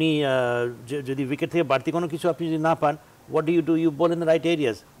 যে আপনি যদি উইকেট থেকে বাড়তি কোনো কিছু আপনি যদি না পান, what do you ball in the right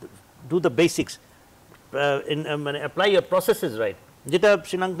areas, do the basics, মানে অ্যাপ্লাই ইয়ার প্রসেসেস রাইট, যেটা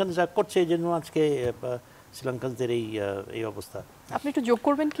শ্রীলঙ্কান যা করছে, এই জন্য আজকে শ্রীলঙ্কানদের এই অবস্থা। আপনি একটু যোগ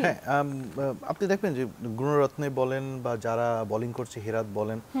করবেন কি? হ্যাঁ, আপনি দেখবেন যে গুণরত্নে বলেন বা যারা বোলিং করছে, হেরাত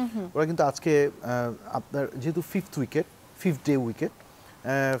বলেন, ওরা কিন্তু আজকে আপনার যেহেতু ফিফথ ডে উইকেট,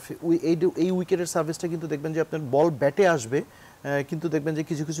 এই উইকেটের সার্ভিসটা কিন্তু দেখবেন যে আপনার বল ব্যাটে আসবে, কিন্তু দেখবেন যে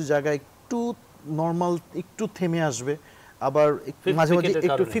কিছু কিছু জায়গায় একটু নর্মাল একটু থেমে আসবে, আবার মাঝে মাঝে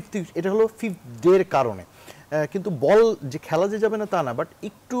একটু এটা হলো ফিফথ ডের কারণে। কিন্তু বল যে খেলা যে যাবে না তা না, বাট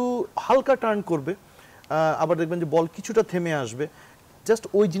একটু হালকা টার্ন করবে, আবার দেখবেন যে বল কিছুটা থেমে আসবে। জাস্ট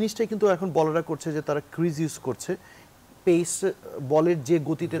ওই জিনিসটাই কিন্তু এখন বলাররা করছে, যে তারা ক্রিজ ইউজ করছে, পেস বলের যে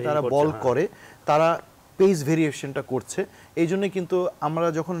গতিতে তারা বল করে তারা পেস ভেরিয়েশনটা করছে। এই জন্য কিন্তু আমরা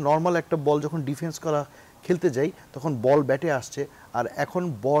যখন নর্মাল একটা বল যখন ডিফেন্স করা খেলতে যাই তখন বল ব্যাটে আসছে, আর এখন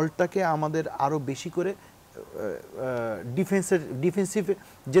বলটাকে আমাদের আরও বেশি করে ডিফেন্সিভে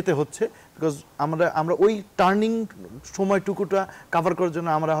যেতে হচ্ছে, বিকজ আমরা ওই টার্নিং সময়টুকুটা কাভার করার জন্য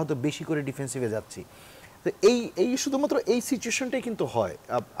আমরা হয়তো বেশি করে ডিফেন্সিভে যাচ্ছি। তো এই শুধুমাত্র এই সিচুয়েশনটাই কিন্তু হয়।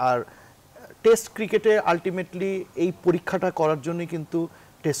 আর টেস্ট ক্রিকেটে আলটিমেটলি এই পরীক্ষাটা করার জন্যই কিন্তু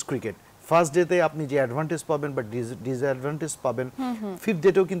টেস্ট ক্রিকেট। ফার্স্ট ডেতে আপনি যে অ্যাডভান্টেজ পাবেন বা ডিসঅ্যাডভান্টেজ পাবেন, ফিফথ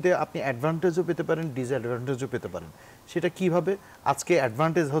ডেতেও কিন্তু আপনি অ্যাডভান্টেজও পেতে পারেন, ডিসঅ্যাডভান্টেজও পেতে পারেন। সেটা কিভাবে? আজকে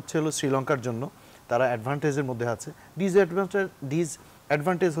অ্যাডভান্টেজ হচ্ছে হলো শ্রীলঙ্কার জন্য, তারা অ্যাডভান্টেজের মধ্যে আছে।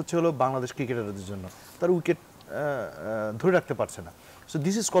 ডিসঅ্যাডভান্টেজ হচ্ছে হলো বাংলাদেশ ক্রিকেটারদের জন্য, তার উইকেট ধরে রাখতে পারছে না। So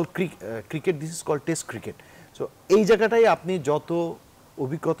this is called cricket, this is called test cricket. So এই জায়গাটাই আপনি যত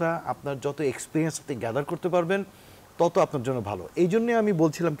অভিজ্ঞতা, আপনার যত এক্সপিরিয়েন্স আপনি গ্যাদার করতে পারবেন তত আপনার জন্য ভালো। এই জন্যে আমি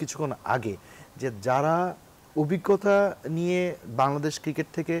বলছিলাম কিছুক্ষণ আগে যে যারা অভিজ্ঞতা নিয়ে বাংলাদেশ ক্রিকেট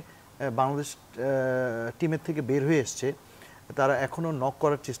থেকে, বাংলাদেশ টিমের থেকে বের হয়ে এসছে, তারা এখনও নক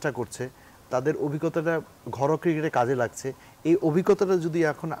করার চেষ্টা করছে, তাদের অভিজ্ঞতাটা ঘরোয়া ক্রিকেটে কাজে লাগছে। এই অভিজ্ঞতাটা যদি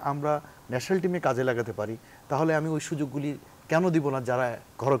এখন আমরা ন্যাশনাল টিমে কাজে লাগাতে পারি, তাহলে আমি ওই সুযোগগুলি কেন দিব না যারা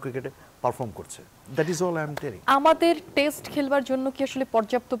ঘরোয়া ক্রিকেটে পারফর্ম করছে। That is all I am telling. আমাদের টেস্ট খেলবার জন্য কি আসলে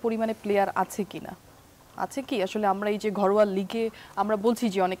পর্যাপ্ত পরিমাণে প্লেয়ার আছে কিনা? আছে কি আসলে? আমরা এই যে ঘরোয়া লিগে আমরা বলছি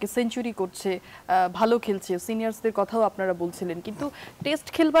যে অনেকে সেঞ্চুরি করছে, ভালো খেলছে, সিনিয়রসদের কথাও আপনারা বলছিলেন, কিন্তু টেস্ট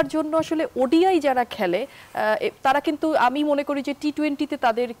খেলবার জন্য আসলে ওডিআই যারা খেলে তারা কিন্তু, আমি মনে করি যে টি-20তে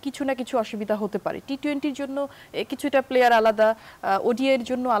তাদের কিছু না কিছু অসুবিধা হতে পারে। টি-20-র জন্য কিছুটা প্লেয়ার আলাদা, ওডিআইয়ের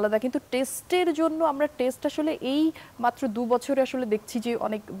জন্য আলাদা, কিন্তু টেস্টের জন্য আমরা টেস্ট আসলে এই মাত্র 2 বছরে আসলে দেখছি যে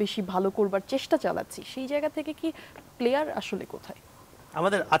অনেক বেশি ভালো করবার চেষ্টা চালাচ্ছি। সেই জায়গা থেকে কি প্লেয়ার আসলে কোথায়?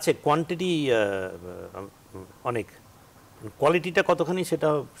 আমাদের আছে কোয়ান্টিটি অনেক, কোয়ালিটিটা কতখানি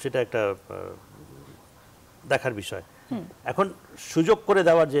সেটা একটা দেখার বিষয়। এখন সুযোগ করে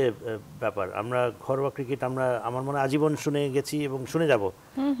দেওয়ার যে ব্যাপার, আমরা ঘরোয়া ক্রিকেট আমরা আমার মনে হয় আজীবন শুনে গেছি এবং শুনে যাব,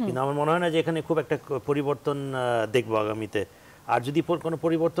 কিন্তু আমার মনে হয় না যে এখানে খুব একটা পরিবর্তন দেখবো আগামীতে। আর যদি কোনো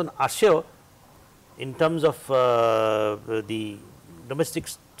পরিবর্তন আসেও in terms of the domestic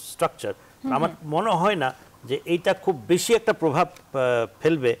structure, আমার মনে হয় না যে এইটা খুব বেশি একটা প্রভাব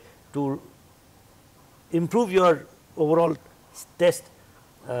ফেলবে to improve your overall test,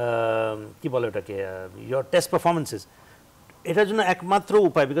 কি বলে ওটাকে, ইউর টেস্ট পারফরমেন্সেস। এটার জন্য একমাত্র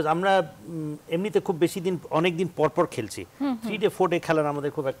উপায়, বিকজ আমরা এমনিতে খুব বেশি দিন অনেক দিন পরপর খেলছি, 3 ডে 4 ডে খেলার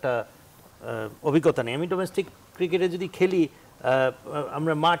আমাদের খুব একটা অভিজ্ঞতা নেই। আমি ডোমেস্টিক ক্রিকেটে যদি খেলি,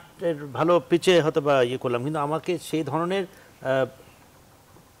 আমরা মাঠের ভালো পিচে হয়তো বা ইয়ে করলাম, কিন্তু আমাকে সেই ধরনের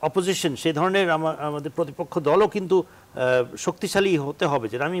অপোজিশন, সেই ধরনের আমাদের প্রতিপক্ষ দলও কিন্তু শক্তিশালী হতে হবে,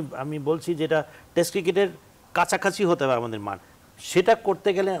 যেটা আমি বলছি যেটা টেস্ট ক্রিকেটের কাছাকাছি হতে হবে আমাদের মাঠ। সেটা করতে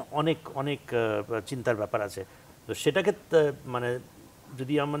গেলে অনেক অনেক চিন্তার ব্যাপার আছে। তো সেটাকে মানে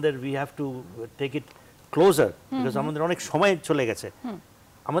যদি আমাদের we have to take it closure, because আমাদের অনেক সময় চলে গেছে,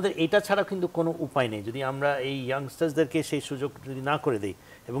 আমাদের এটা ছাড়া কিন্তু কোনো উপায় নেই। যদি আমরা এই ইয়াংস্টার্সদেরকে সেই সুযোগ যদি না করে দিই,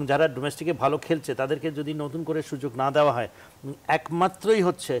 এবং যারা ডোমেস্টিকে ভালো খেলছে তাদেরকে যদি নতুন করে সুযোগ না দেওয়া হয়, একমাত্রই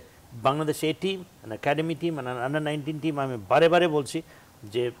হচ্ছে বাংলাদেশ এই team, academy team, under 19 team, আমি বারে বারে বলছি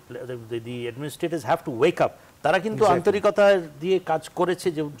যে দি administrators have to wake up. তারা কিন্তু আন্তরিকতা দিয়ে কাজ করেছে,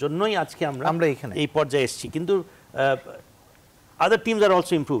 যে জন্যই আজকে আমরা এখানে এই পর্যায়ে এসেছি। কিন্তু আদার teams are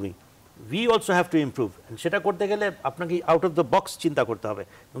also improving, we also have to improve. সেটা করতে গেলে আপনাকে আউট অফ দ্য বক্স চিন্তা করতে হবে,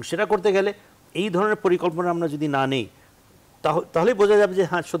 এবং সেটা করতে গেলে এই ধরনের পরিকল্পনা আমরা যদি না নেই, তাহলেই বোঝা যাবে যে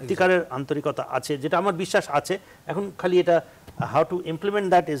হ্যাঁ সত্যিকারের আন্তরিকতা আছে, যেটা আমার বিশ্বাস আছে। এখন খালি এটা how to implement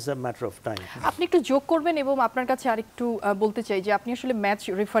that is a matter of time. আপনি একটু যোগ করবেন, এবং আপনার কাছে আরেকটু বলতে চাই যে আপনি আসলে ম্যাচ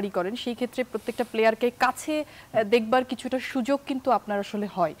রেফারি করেন, সেই ক্ষেত্রে প্রত্যেকটা প্লেয়ারকে কাছে দেখবার কিছুটা সুযোগ কিন্তু আপনার আসলে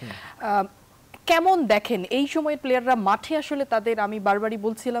হয়। কেমন দেখেন এই সময়ের প্লেয়াররা মাঠে আসলে তাদের, আমি বারবারই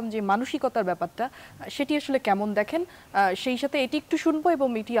বলছিলাম যে মানসিকতার ব্যাপারটা, সেটি আসলে কেমন দেখেন? সেই সাথে এটি একটু শুনবো, এবং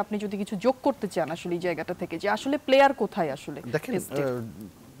এটি আপনি যদি কিছু যোগ করতে চান আসলে এই জায়গাটা থেকে, যে আসলে প্লেয়ার কোথায় আসলে দেখেন।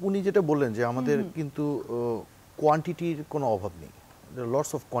 উনি যেটা বললেন যে আমাদের কিন্তু কোয়ান্টিটির কোনো অভাব নেই,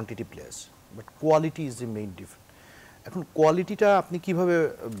 lots of quantity players, but quality is the main different. এখন কোয়ালিটিটা আপনি কিভাবে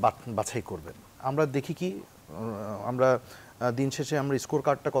বাছাই করবেন? আমরা দেখি কি, আমরা দিন শেষে আমরা স্কোর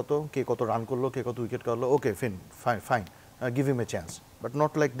কার্ডটা কত, কে কত রান করলো, কে কত উইকেট করলো, okay fine, give him A chance, but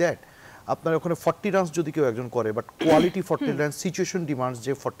not like that. আপনার ওখানে 40 রানস যদি কেউ একজন করে, but quality 40 runs, situation demands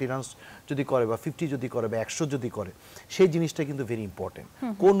যে 40 রানস যদি করে, বা 50 যদি করে, বা 100 যদি করে, সেই জিনিসটা কিন্তু ভেরি ইম্পর্টেন্ট।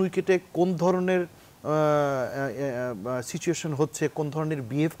 কোন উইকেটে কোন ধরনের সিচুয়েশন হচ্ছে, কোন ধরনের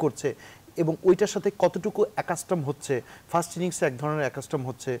বিহেভ করছে, এবং ওইটার সাথে কতটুকু অ্যাকাস্টম হচ্ছে। ফার্স্ট ইনিংসে এক ধরনের অ্যাকাস্টম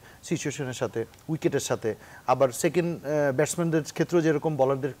হচ্ছে সিচুয়েশনের সাথে, উইকেটের সাথে, আবার সেকেন্ড ব্যাটসম্যানদের ক্ষেত্রেও যেরকম,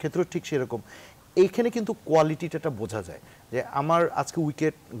 বলারদের ক্ষেত্রেও ঠিক সেরকম। এইখানে কিন্তু কোয়ালিটিটা বোঝা যায় যে আমার আজকে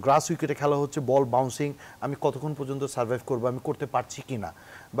উইকেট, গ্রাস উইকেটে খেলা হচ্ছে, বল বাউন্সিং, আমি কতক্ষণ পর্যন্ত সার্ভাইভ করবো, আমি করতে পারছি কি না,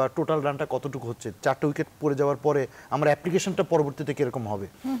 বা টোটাল রানটা কতটুকু হচ্ছে, 4টা উইকেট পড়ে যাওয়ার পরে আমার অ্যাপ্লিকেশনটা পরবর্তীতে কিরকম হবে,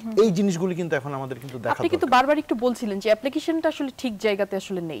 এই জিনিসগুলি কিন্তু এখন আমাদের কিন্তু দেখা দরকার। আপনি কিন্তু বারবার একটু বলছিলেন যে অ্যাপ্লিকেশনটা আসলে ঠিক জায়গাতে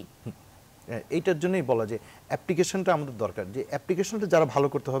আসলে নেই। এইটার জন্যই বলা যে অ্যাপ্লিকেশনটা আমাদের দরকার, যে অ্যাপ্লিকেশনটা যারা ভালো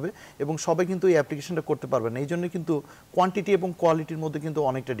করতে হবে, এবং সবাই কিন্তু এই অ্যাপ্লিকেশনটা করতে পারবে না। এই জন্য কিন্তু কোয়ান্টিটি এবং কোয়ালিটির মধ্যে কিন্তু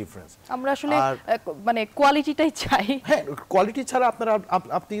অনেকটা ডিফারেন্স। আমরা আসলে মানে কোয়ালিটিটাই চাই। হ্যাঁ, কোয়ালিটি ছাড়া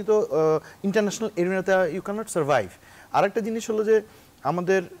আপনি তো ইন্টারন্যাশনাল এরিয়াতে ইউ ক্যানট সার্ভাইভ। আরেকটা জিনিস হলো যে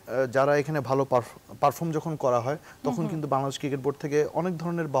আমাদের যারা এখানে ভালো পারফর্ম যখন করা হয়, তখন কিন্তু বাংলাদেশ ক্রিকেট বোর্ড থেকে অনেক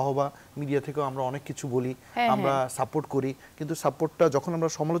ধরনের বাহবা, মিডিয়া থেকেও আমরা অনেক কিছু বলি, আমরা সাপোর্ট করি, কিন্তু সাপোর্টটা যখন আমরা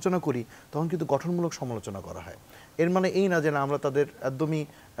সমালোচনা করি তখন কিন্তু গঠনমূলক সমালোচনা করা হয়। এর মানে এই না যে না আমরা তাদের একদমই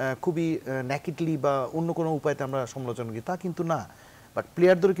খুবই ন্যাকিটলি বা অন্য কোনো উপায়তে আমরা সমালোচনা করি, তা কিন্তু না। বাট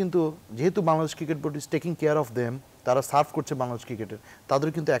প্লেয়ারদের কিন্তু, যেহেতু Bangladesh cricket board is taking care of them, তারা সার্ভ করছে বাংলাদেশ ক্রিকেটের, তাদের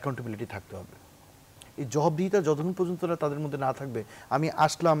কিন্তু অ্যাকাউন্টেবিলিটি থাকতে হবে। এই জবাবদিহিতা যতক্ষণ পর্যন্ত তাদের মধ্যে না থাকবে, আমি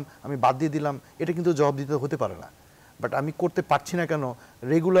আসলাম, আমি বাদ দিয়ে দিলাম, এটা কিন্তু জবাবদিহিতা হতে পারে না। বাট আমি করতে পারছি না কেন,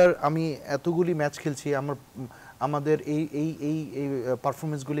 রেগুলার আমি এতগুলি ম্যাচ খেলছি, আমাদের এই এই এই এই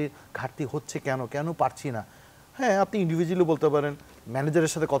পারফরমেন্সগুলির ঘাটতি হচ্ছে কেন পারছি না। হ্যাঁ, আপনি ইন্ডিভিজুয়ালি বলতে পারেন,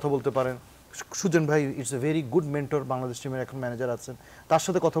 ম্যানেজারের সাথে কথা বলতে পারেন। সুজন ভাই it's a very good mentor, Bangladesh টিমের এখন ম্যানেজার আছেন, তার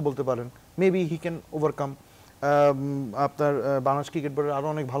সাথে কথা বলতে পারেন, মেবি হি ক্যান ওভারকাম। আপনার বাংলাদেশ ক্রিকেট বোর্ডের আরও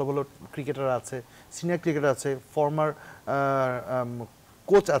অনেক ভালো ভালো ক্রিকেটার আছে, সিনিয়র ক্রিকেটার আছে, ফর্মার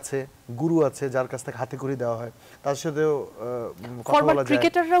কোচ আছে, গুরু আছে, যার কাছ থেকে হাতে খড়ি দেওয়া হয়, তার সাথেও কথা বলা যায়।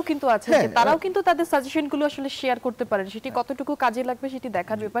 ক্রিকেটাররাও কিন্তু আছে, তারাও কিন্তু তাদের সাজেশনগুলো আসলে শেয়ার করতে পারেন, সেটি কতটুকু কাজে লাগবে সেটি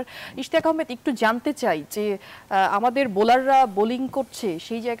দেখার ব্যাপার। ইশতিয়াক আহমেদ, একটু জানতে চাই যে আমাদের বোলাররা বোলিং করছে,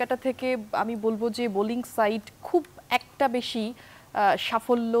 সেই জায়গাটা থেকে আমি বলবো যে বোলিং সাইড খুব একটা বেশি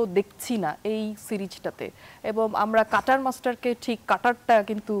সাফল্য দেখছি না এই সিরিজটাতে, এবং আমরা কাটার মাস্টারকে ঠিক কাটারটা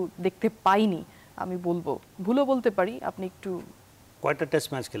কিন্তু দেখতে পাইনি। আমি বলবো, ভুলও বলতে পারি, আপনি একটু। কয়টা টেস্ট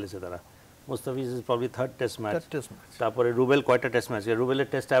ম্যাচ খেলেছে তারা? Mustafiz is probably third test match. তারপরে রুবেল কয়টা টেস্ট ম্যাচ? রুবেলের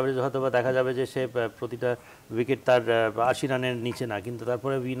টেস্ট অ্যাভারেজ হয়তো বা দেখা যাবে যে সে প্রতিটা উইকেট তার 80 রানের নিচে না, কিন্তু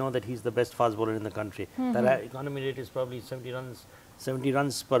তারপরে we know that he is the best fast bowler in the country. তার economy rate is probably 70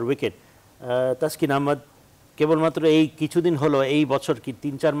 runs per wicket. Taskin Ahmad কেবলমাত্র এই কিছুদিন হলো, এই বছর কি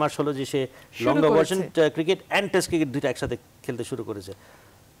 3-4 মাস হলো যে সে long version cricket and test cricket দুইটা একসাথে খেলতে শুরু করেছে।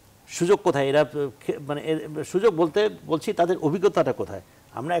 সুযোগ কোথায়? এরা মানে সুযোগ বলছি তাদের অভিজ্ঞতাটা কোথায়?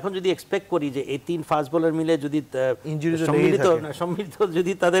 আমরা এখন যদি এক্সপেক্ট করি যে এই 3 ফাস্ট বোলার মিলে যদি সম্মিলিত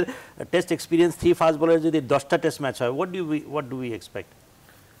যদি তাদের টেস্ট এক্সপিরিয়েন্স 3 ফাস্ট বোলার যদি 10টা টেস্ট ম্যাচ হয়, হোয়াট ডু উই এক্সপেক্ট?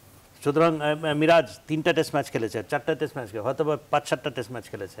 সুতরাং মিরাজ 3টা টেস্ট ম্যাচ খেলেছে, 4টা টেস্ট ম্যাচ খেলেছে, হয়তো বা 5-7টা টেস্ট ম্যাচ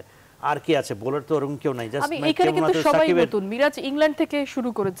খেলেছে। আর কি আছে? বোলার তো ওরকম কেউ নাই। আমি এখানে কিন্তু সবাই নতুন। মিরাজ ইংল্যান্ড থেকে শুরু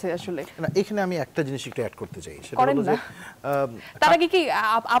করেছে আসলে। না, এখানে আমি একটা জিনিস একটু অ্যাড করতে চাই, সেটা হলো যে তার আগে কি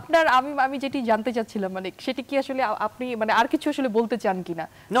আপনার আমি যেটি জানতে চাচ্ছিলাম, মানে সেটি কি আসলে আপনি মানে আর কিছু আসলে বলতে চান কিনা?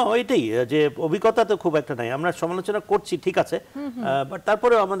 না, ওইটাই যে অভিজ্ঞতা তো খুব একটা নাই। আমরা সমালোচনা করছি ঠিক আছে, বাট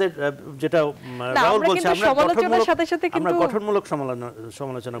তারপরে আমাদের যেটা রাহুল বলছে, আমরা গঠনমূলক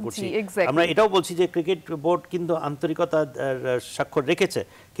সমালোচনা করছি। আমরা এটাও বলছি যে ক্রিকেট বোর্ড কিন্তু আন্তরিকতা স্বাক্ষর রেখেছে,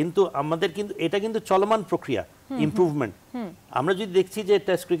 কিন্তু আমাদের কিন্তু এটা কিন্তু চলমান প্রক্রিয়া, ইমপ্রুভমেন্ট। আমরা যদি দেখছি যে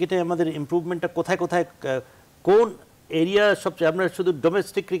টেস্ট ক্রিকেটে আমাদের ইমপ্রুভমেন্টটা কোথায় কোথায় কোন এরিয়া সবচেয়ে, আমরা শুধু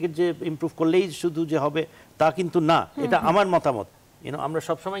ডোমেস্টিক ক্রিকেট যে ইমপ্রুভ করলেই শুধু যে হবে তা কিন্তু না, এটা আমার মতামত। আমরা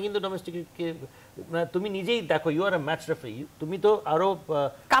সবসময় কিন্তু ডোমেস্টিক, তুমি নিজেই দেখো, you R a match referee, তুমি তো আরো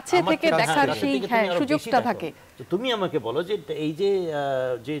কাছে থেকে দেখার সেই সুযোগটা থাকে। তুমি আমাকে বলো যে এই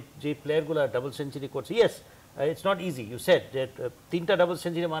যে প্লেয়ারগুলো ডাবল সেঞ্চুরি করছে, yes it's not easy, you said that 3টা ডাবল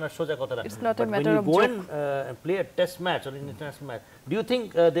সেঞ্চুরি মানার সোজা কথা না, it's not a but matter when you of go joke. and play a test match or an international match, do you think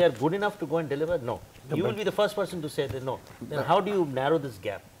they are good enough to go and deliver? No, you will be the first person to say that. No, then how do you narrow this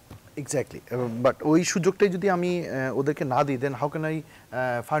gap? Exactly, but ওই সুযোগটাই যদি আমি ওদেরকে না দিই, দেন how can I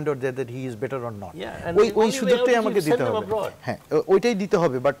find out that he is better or not? ওই সুযোগটাই আমাকে দিতে হবে। হ্যাঁ, ওইটাই দিতে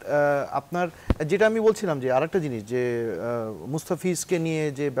হবে। বাট আপনার যেটা আমি বলছিলাম যে আরেকটা জিনিস, যে মুস্তাফিজকে নিয়ে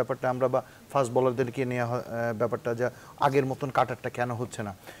যে ব্যাপারটা আমরা, বা ফাস্ট বোলারদেরকে নিয়ে ব্যাপারটা, যা আগের মতন কাটারটা কেন হচ্ছে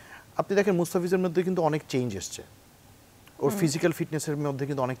না, আপনি দেখেন মুস্তাফিজের মধ্যে কিন্তু অনেক চেঞ্জ এসছে, ওর ফিজিক্যাল ফিটনেসের মধ্যে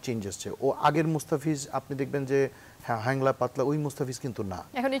কিন্তু অনেক চেঞ্জ এসছে। ও আগের মুস্তাফিজ আপনি দেখবেন যে হ্যাংলা পাতলা, ওই মুস্তাফিজ কিন্তু না,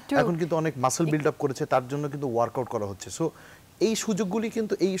 এখন কিন্তু অনেক মাসল বিল্ড আপ করেছে, তার জন্য কিন্তু ওয়ার্কআউট করা হচ্ছে। সো এই সুযোগগুলি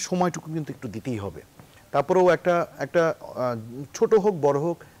কিন্তু এই সময়টুকু কিন্তু একটু দিতেই হবে। তারপরেও একটা ছোট হোক বড়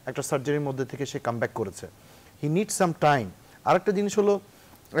হোক, একটা সার্জারির মধ্যে থেকে সে কামব্যাক করেছে, হি নিড সাম টাইম। আরেকটা জিনিস হলো,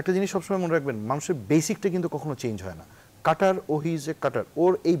 একটা জিনিস সবসময় মনে রাখবেন, মানুষের বেসিকটা কিন্তু কখনো চেঞ্জ হয় না। কাটার, ও হি ইজ এ কাটার,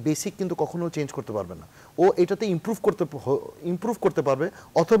 ওর এই বেসিক কিন্তু কখনো চেঞ্জ করতে পারবে না। ও এটাতে ইমপ্রুভ করতে পারবে,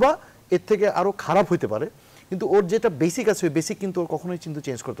 অথবা এর থেকে আরও খারাপ হইতে পারে, কিন্তু ওর যেটা বেসিক আছে ওই বেসিক কিন্তু ওর কখনোই কিন্তু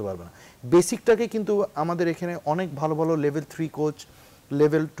চেঞ্জ করতে পারবে না। বেসিকটাকে কিন্তু আমাদের এখানে অনেক ভালো ভালো লেভেল 3 কোচ,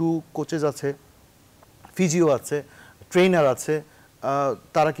 লেভেল 2 কোচেস আছে, ফিজিও আছে, ট্রেনার আছে,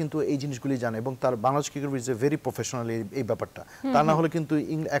 তারা কিন্তু এই জিনিসগুলি জানে, এবং তার Bangladesh cricket is a very professional এই ব্যাপারটা। তা না হলে কিন্তু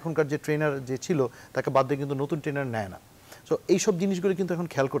এখনকার যে ট্রেনার যে ছিল তাকে বাদ দিয়ে কিন্তু নতুন ট্রেনার নেয় না। সো এইসব জিনিসগুলি কিন্তু এখন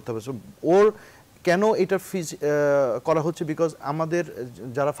খেয়াল করতে হবে। সো ওর কেন এটা করা হচ্ছে, বিকজ আমাদের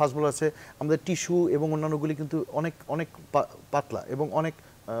যারা ফাস্ট বোলার আছে, আমাদের টিস্যু এবং অন্যান্যগুলি কিন্তু অনেক অনেক পাতলা এবং অনেক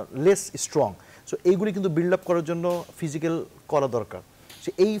লেস স্ট্রং। সো এইগুলি কিন্তু বিল্ড আপ করার জন্য ফিজিক্যাল করা দরকার। সো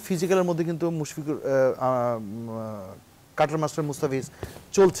এই ফিজিক্যালের মধ্যে কিন্তু কাটার মাস্টার মুস্তাফিজ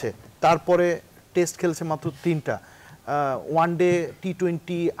চলছে, তারপরে টেস্ট খেলছে মাত্র 3টা, one day, T20,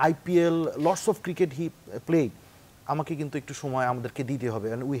 IPL, lots of cricket he played. আমাকে কিন্তু একটু সময় আমাদেরকে দিতে হবে,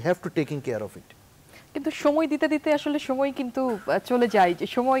 and we have to taking care of it. কিন্তু সময় দিতে দিতে আসলে সময় কিন্তু চলে যায়, যে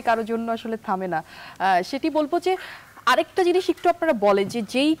সময় কারোর জন্য আসলে থামে না। সেটি বলবো যে আরেকটা জিনিস একটু আপনারা বলেন, যে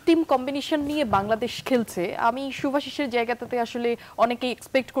যেই টিম কম্বিনেশন নিয়ে বাংলাদেশ খেলছে, আমি শুভাশিসের জায়গাটাতে আসলে অনেকেই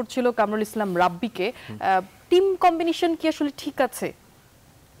এক্সপেক্ট করছিল কামরুল ইসলাম রাব্বিকে। টিম কম্বিনেশন কি আসলে ঠিক আছে,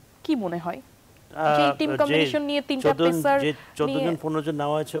 কি মনে হয়? যে টিম কম্বিনেশন নিয়ে 3টা পেসার, যে 14 জন 15 জন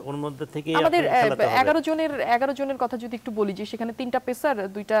নেওয়া আছে, ওর মধ্যে থেকে আমাদের 11 জনের কথা যদি একটু বলি, যে সেখানে 3টা পেসার,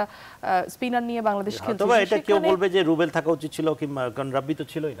 2টা স্পিনার নিয়ে বাংলাদেশ খেলছে। তবে এটা কেউ বলবে যে রুবেল থাকা উচিত ছিল, কিংবা কারণ রাব্বি তো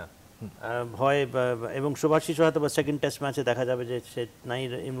ছিলই না, হয়, এবং শুভাশিস হয়তো বা সেকেন্ড টেস্ট ম্যাচে দেখা যাবে যে সে নাই,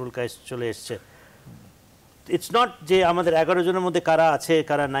 ইমরুল কায়েস চলে এসছে। ইটস নট যে আমাদের 11 জনের মধ্যে কারা আছে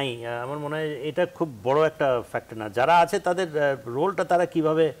কারা নাই। আমার মনে হয় এটা খুব বড় একটা ফ্যাক্টর না, যারা আছে তাদের রোলটা তারা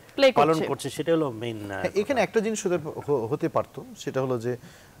কিভাবে পালন করছে সেটা হলো মেইন। এখানে একটা জিনিস হতে পারতো, সেটা হলো যে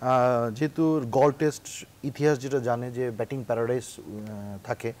যেহেতু গল টেস্ট ইতিহাস যেটা জানে যে ব্যাটিং প্যারাডাইস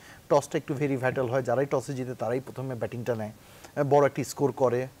থাকে, টসটা একটু ভেরি ভাইটাল হয়, যারাই টসে জিতে তারাই প্রথমে ব্যাটিংটা নেয়। বড় একটা স্কোর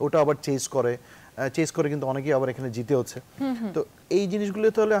করে, ওটা আবার চেস করে কিন্তু অনেকেই আবার এখানে জিতে হচ্ছে। তো এই জিনিসগুলো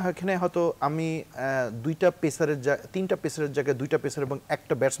তাহলে এখানে হয়তো আমি তিনটা পেসারের জায়গায় দুইটা পেসার এবং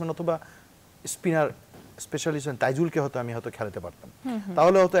একটা ব্যাটসম্যান অথবা স্পিনার স্পেশালিস্ট তাইজুলকে আমি হয়তো খেলাতে পারতাম,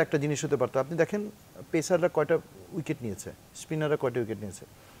 তাহলে হয়তো একটা জিনিস হতে পারতো। আপনি দেখেন পেসাররা কয়টা উইকেট নিয়েছে, স্পিনাররা কয়টা উইকেট নিয়েছে।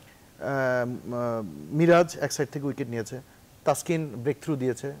 মিরাজ এক সাইড থেকে উইকেট নিয়েছে, তাসকিন ব্রেক থ্রু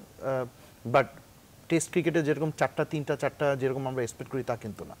দিয়েছে, বাট টেস্ট ক্রিকেটে যেরকম 3টা-4টা যেরকম আমরা এক্সপেক্ট করি তা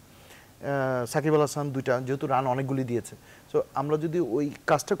কিন্তু না। সাকিব আল হাসান 2টা, যেহেতু রান অনেকগুলি দিয়েছে। সো আমরা যদি ওই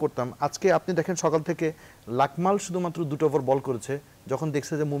কাজটা করতাম, আজকে আপনি দেখেন সকাল থেকে লাকমাল শুধুমাত্র 2টা ওভার বল করেছে, যখন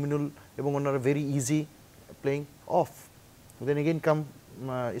দেখছে যে মুমিনুল এবং ওনারা very easy playing of, then again come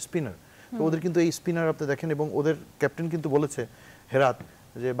spinner. তো ওদের কিন্তু এই স্পিনার আপনি দেখেন, এবং ওদের ক্যাপ্টেন কিন্তু বলেছে হেরাত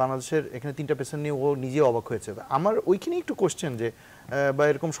যে বাংলাদেশের এখানে 3টা পেসার নিয়ে ও নিজে অবাক হয়েছে। আমার ওইখানে একটু কোশ্চেন যে বা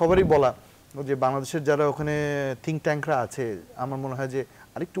এরকম সবারই বলা যে বাংলাদেশের যারা ওখানে থিঙ্ক ট্যাঙ্করা আছে, আমার মনে হয় যে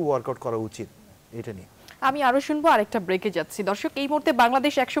আরেকটু ওয়ার্কআউট করা উচিত এটা নিয়ে। আমি আরো শুনবো, আরেকটা ব্রেকে যাচ্ছি। দর্শক, এই মুহূর্তে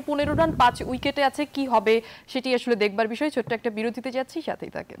বাংলাদেশ 115 রান 5 উইকেটে আছে, কি হবে সেটি আসলে দেখবার বিষয়। ছোট্ট একটা বিরতিতে যাচ্ছি,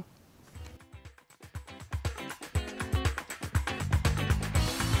 সাথেই থাকেন।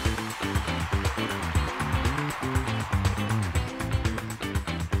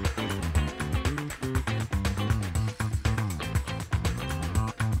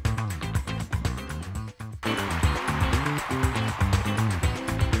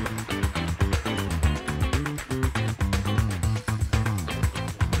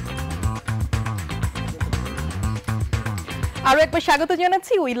 আরো একবার স্বাগত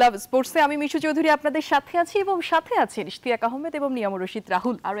জানাচ্ছি উই লাভ স্পোর্টসে। আমি মিশু চৌধুরী আপনাদের সাথে আছি, এবং সাথে আছেন ইশতিয়াক আহমেদ এবং নিয়ামুর রশিদ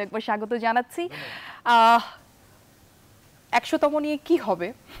রাহুল। আরো একবার স্বাগত জানাচ্ছি। 100তম নিয়ে কি হবে?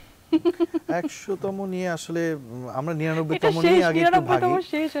 100তম নিয়ে আসলে আমরা 99তম নিয়ে আগে একটু ভাবি।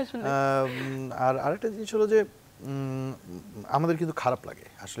 আর আরেকটা জিনিস হলো যে আমাদের কিন্তু খারাপ লাগে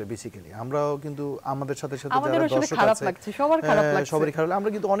আসলে, বেসিক্যালি আমরাও কিন্তু আমাদের সাথে সাথে যারা দর্শক আছে সবারই খারাপ লাগে। আমরা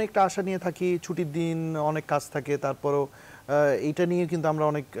কিন্তু অনেকটা আশা নিয়ে থাকি, ছুটির দিন অনেক কাজ থাকে, তারপরও এইটা নিয়ে কিন্তু আমরা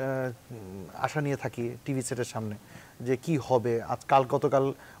অনেক আশা নিয়ে থাকি টিভি সেটের সামনে যে কি হবে। আজকাল গতকাল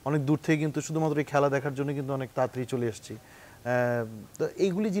অনেক দূর থেকে কিন্তু শুধুমাত্র এই খেলা দেখার জন্য কিন্তু অনেক তাড়াতাড়ি চলে এসেছি। তো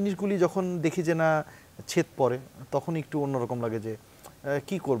এইগুলি জিনিসগুলি যখন দেখি যে না ছেদ পড়ে, তখন একটু অন্যরকম লাগে যে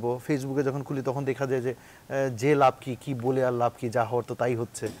কি করব। ফেসবুকে যখন খুলি তখন দেখা যায় যে লাভ কি বলে আর লাভ কি, যা হওয়ার তো তাই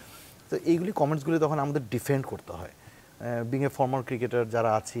হচ্ছে। তো এইগুলি কমেন্টসগুলি তখন আমাদের ডিফেন্ড করতে হয়। বিং এ ফর্মার ক্রিকেটার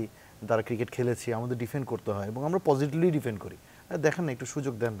যারা আছি, যারা ক্রিকেট খেলেছি, আমাদের ডিফেন্ড করতে হয়, এবং আমরা পজিটিভলি ডিফেন্ড করি। দেখেন না, একটু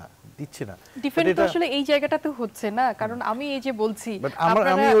সুযোগ দেন না, দিচ্ছি না। ডিফেন্ড তো আসলে এই জায়গাটাতে হচ্ছে না, কারণ আমি এই যে বলছি, বাট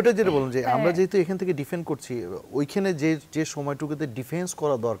আমি ওটা যেটা বললাম যে আমরা যেহেতু এখান থেকে ডিফেন্ড করছি, ওইখানে যে সময়টুকুতে ডিফেন্স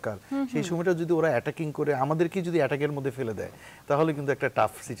করা দরকার, সেই সময়টা যদি ওরা অ্যাটাকিং করে আমাদেরকে যদি অ্যাটাকের মধ্যে ফেলে দেয়, তাহলে কিন্তু একটা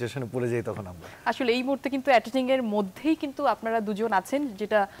টাফ সিচুয়েশনে পড়ে যাই তখন আমরা। আসলে এই মুহূর্তে কিন্তু অ্যাটাকিং এর মধ্যেই কিন্তু আপনারা দুজন আছেন,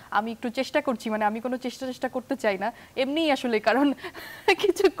 যেটা আমি একটু চেষ্টা করছি, মানে আমি কোনো চেষ্টা করতে চাই না, এমনিই আসলে, কারণ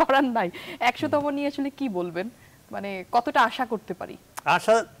কিছু করার নাই। 100তম নিয়ে আসলে কি বলবেন, মানে কতটা আশা করতে পারি?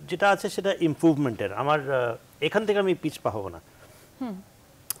 আশা যেটা আছে সেটা ইমপ্রুভমেন্টের। আমার এখান থেকে আমি পিছপা হব না।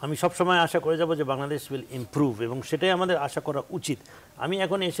 আমি সব সময় আশা করে যাব যে বাংলাদেশ উইল ইমপ্রুভ, এবং সেটাই আমাদের আশা করা উচিত। আমি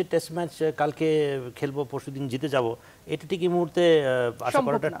এখন এসে টেস্ট ম্যাচ কালকে খেলবো, পরশুদিন জিতে যাব, এটা ঠিক এই মুহূর্তে আশা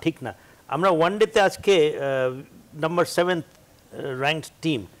করাটা ঠিক না। আমরা ওয়ানডেতে আজকে নাম্বার 7 র্যাঙ্কড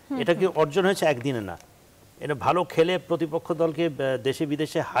টিম, এটা কি অর্জন হয়েছে একদিনে না। এটা ভালো খেলে প্রতিপক্ষ দলকে দেশে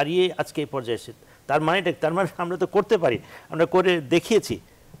বিদেশে হারিয়ে আজকে এই পর্যায়ে এসে, তার মানে আমরা তো করতে পারি, আমরা করে দেখিয়েছি।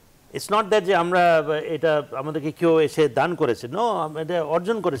 ইটস নট দ্যাট যে আমরা এটা আমাদেরকে কেউ এসে দান করেছে, নো, এটা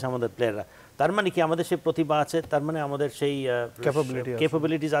অর্জন করেছে আমাদের প্লেয়াররা। তার মানে কি আমাদের সেই প্রতিভা আছে, তার মানে আমাদের সেই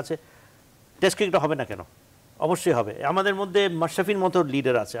ক্যাপাবিলিটিস আছে। টেস্ট ক্রিকেট হবে না কেন? অবশ্যই হবে। আমাদের মধ্যে মাশরাফির মতো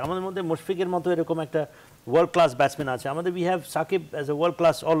লিডার আছে, আমাদের মধ্যে মুশফিকের মতো এরকম একটা ওয়ার্ল্ড ক্লাস ব্যাটসম্যান আছে, আমাদের we have Shakib as a world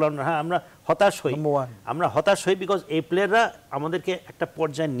class allrounder. হ্যাঁ, আমরা হতাশ হই বিকজ এই প্লেয়াররা আমাদেরকে একটা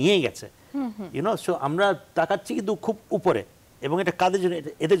পর্যায়ে নিয়ে গেছে, ইউনো। সো আমরা তাকাচ্ছি কিন্তু খুব উপরে, এবং এটা কাদের জন্য?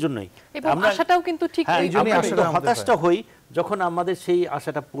 এদের জন্যই। আমরা আশাটাও কিন্তু ঠিক এই জন্যই হতাশটা হই যখন আমাদের সেই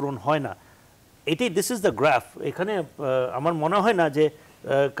আশাটা পূরণ হয় না। এটাই, দিস ইজ দ্য গ্রাফ। এখানে আমার মনে হয় না যে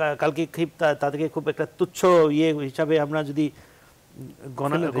কালকে তাদেরকে খুব একটা তুচ্ছ হিসাবে আমরা যদি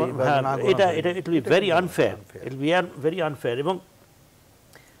এটা it will be very unfair, it will be very unfair. এবং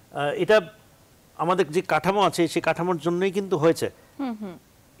এটা আমাদের যে কাঠামো আছে সেই কাঠামোর জন্যই কিন্তু হয়েছে।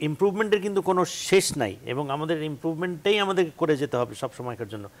 ইমপ্রুভমেন্টের কিন্তু কোনো শেষ নাই, এবং আমাদের ইমপ্রুভমেন্টটাই আমাদের করে যেতে হবে সব সময়কার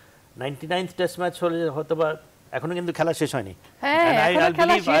জন্য। 99th টেস্ট ম্যাচ হলে হয়তো বা এখনো কিন্তু খেলা শেষ হয়নি।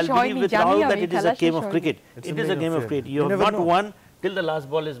 Till the last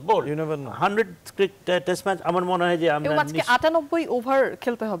ball is bowled. You never know. 100 test match আমার মনে হয় যে আমরা আজকে 98 ওভার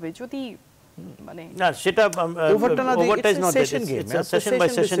খেলতে হবে। যদি মানে না সেটা ওভারটা না দিয়ে ওভারটাইজ not session game, session by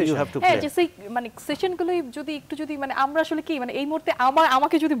session you have to হ্যাঁ প্লে যে সেই মানে সেশনগুলোই যদি মানে আমরা আসলে কি মানে এই মুহূর্তে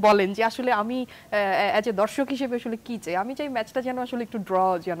আমাকে যদি বলেন যে আসলে আমি অ্যাজ এ দর্শক হিসেবে আসলে কি চাই, আমি চাই ম্যাচটা যেন আসলে একটু ড্র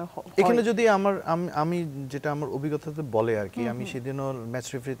যেন হয়। এখানে যদি আমি যেটা আমার অভিজ্ঞতাতে বলে আর কি, আমি সেদিনও ম্যাচ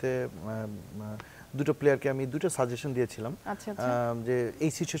রেফারিতে দুটো প্লেয়ারকে আমি দুটো সাজেশন দিয়েছিলাম যে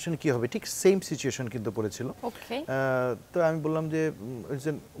এই সিচুয়েশনে কি হবে, ঠিক সেম সিচুয়েশন কিন্তু পড়েছিল। তো আমি বললাম যে it's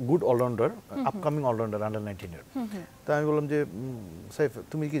a good allrounder, upcoming allrounder under 19 এর। তো আমি বললাম যে সাইফ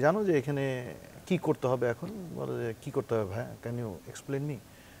তুমি কি জানো যে এখানে কি করতে হবে এখন? বলে যে কি করতে হবে ভাই, ক্যান ইউ এক্সপ্লেন মি?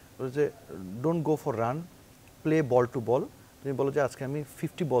 বলে যে don't go for run, play ball two বল। তুমি বলো যে আজকে আমি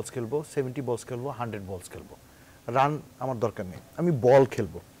 50 বলস খেলবো, 70 বলস খেলবো, 100 বলস খেলবো, রান আমার দরকার নেই, আমি বল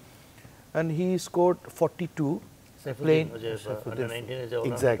খেলবো। And he scored 42 playing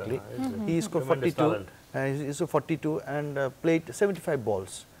exactly. He scored 42. He scored 42 and played 75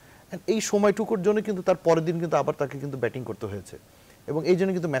 balls. And এই সময়টুকুর জন্য কিন্তু তার পরের দিন কিন্তু আবার তাকে কিন্তু ব্যাটিং করতে হয়েছে এবং এই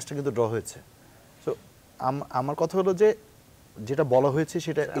জন্য কিন্তু ম্যাচটা কিন্তু ড্র হয়েছে। সো আমার কথা হলো যে যেটা বলা হয়েছে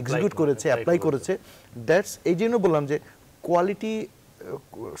সেটা এক্সিকিউট করেছে, অ্যাপ্লাই করেছে। দ্যাটস এই জন্য বললাম যে কোয়ালিটি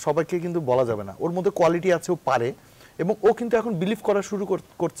সবাইকে কিন্তু বলা যাবে না, ওর মধ্যে কোয়ালিটি আছে, ও পারে এবং ও কিন্তু এখন বিলিভ করা শুরু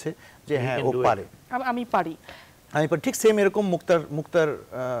করছে যে হ্যাঁ ও পারে, আমি পারি। ঠিক সেম এরকম মুক্তার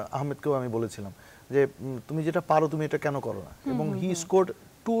আহমেদকেও আমি বলেছিলাম যে তুমি যেটা পারো তুমি এটা কেন করো না, এবং হি scored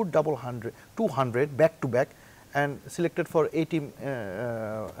 200 back to back and selected for a team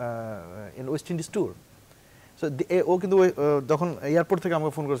in West Indies tour. So ও কিন্তু যখন এয়ারপোর্ট থেকে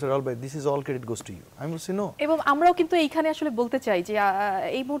আমাকে ফোন করেছে, রাহুল ভাই this is all credit goes to you. আমি বলছি নো। এবং আমরাও কিন্তু এইখানে আসলে বলতে চাই যে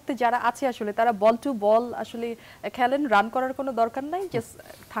এই মুহূর্তে যারা আছে আসলে তারা বল টু বল আসলে খেলেন, রান করার কোনো দরকার নাই, জাস্ট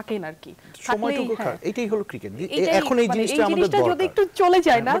থাকেন আর কি সময়টুকু। এটাই হলো ক্রিকেট। এখন এই জিনিসটা আমাদের দরকার, যদি একটু চলে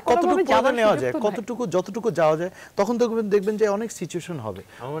যায় না কতটুকু যাওয়া নেওয়া যায়, যতটুকু যাওয়া যায়, তখন দেখবেন যে অনেক সিচুয়েশন হবে।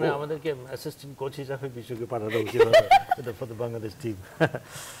 আমাদেরকে অ্যাসিস্ট্যান্ট কোচ হিসেবে বিশ্বকে পাঠানো উচিত ফর দ্য বাংলাদেশ টিম।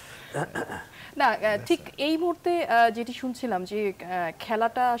 না ঠিক এই মুহূর্তে যেটি শুনছিলাম যে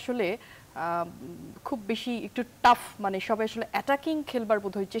খেলাটা আসলে খুব বেশি একটু টাফ, মানে সবাই আসলে অ্যাটাকিং খেলবার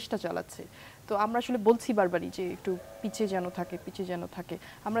বোধহয় চেষ্টা চালাচ্ছে। তো আমরা আসলে বলছি বারবারই যে একটু পিছে যেন থাকে,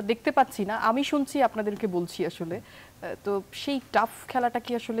 আমরা দেখতে পাচ্ছি না, আমি শুনছি আপনাদেরকে বলছি আসলে। তো সেই টাফ খেলাটা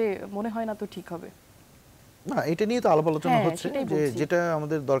কি আসলে মনে হয় না তো ঠিক হবে? না, এটা নিয়ে তো আলাপ আলোচনা হচ্ছে যে যেটা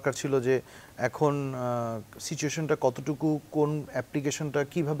আমাদের দরকার ছিল যে এখন সিচুয়েশনটা কতটুকু, কোন অ্যাপ্লিকেশনটা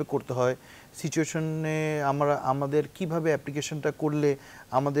কিভাবে করতে হয়, সিচুয়েশনে আমাদের কিভাবে অ্যাপ্লিকেশনটা করলে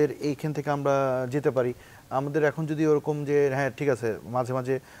আমাদের এইখান থেকে আমরা যেতে পারি। আমাদের এখন যদি ওরকম যে হ্যাঁ ঠিক আছে মাঝে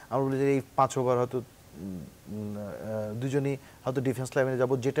মাঝে আমরা বলি যে এই 5 ওভার হয়তো দুজনই হয়তো ডিফেন্স লাইনে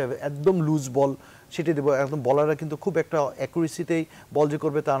যাব, যেটা একদম লুজ বল সেটাই দেবো, একদম বলাররা কিন্তু খুব একটা অ্যাকুরেসিতেই বল যে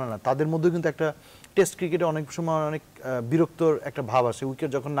করবে তা না, তাদের মধ্যেও কিন্তু একটা টেস্ট ক্রিকেটে অনেক সময় অনেক বিরক্তর একটা ভাব আসে, উইকেট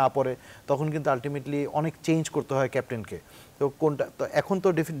যখন না পড়ে তখন কিন্তু আলটিমেটলি অনেক চেঞ্জ করতে হয় ক্যাপ্টেনকে। তো কোনটা তো এখন তো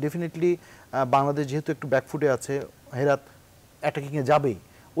ডেফিনেটলি বাংলাদেশ যেহেতু একটু ব্যাকফুটে আছে, হেরাত অ্যাটাকিংয়ে যাবেই,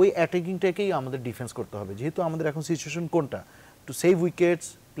 ওই অ্যাটাকিংটাকেই আমাদের ডিফেন্স করতে হবে, যেহেতু আমাদের এখন সিচুয়েশন কোনটা, to save wickets,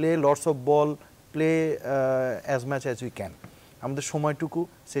 play lots of ball, play as match as we can. আমাদের সময়টুকু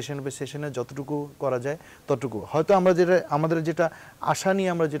সেশন বাই সেশনে যতটুকু করা যায় ততটুকু, হয়তো আমরা আমাদের যেটা আশা নিয়ে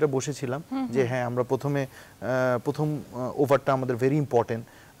আমরা যেটা বসেছিলাম যে হ্যাঁ আমরা প্রথম ওভারটা আমাদের ভেরি ইম্পর্টেন্ট,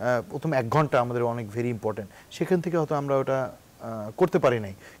 প্রথম 1 ঘন্টা আমাদের অনেক ভেরি ইম্পর্টেন্ট, সেখান থেকে হয়তো আমরা ওটা করতে পারি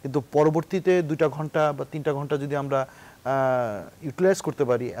নাই, কিন্তু পরবর্তীতে 2 ঘন্টা বা 3 ঘন্টা যদি আমরা ইউটিলাইজ করতে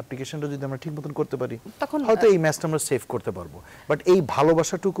পারি, অ্যাপ্লিকেশনটা যদি আমরা ঠিক মতন করতে পারি, তখন হয়তো এই ম্যাচটা আমরা সেভ করতে পারবো। বাট এই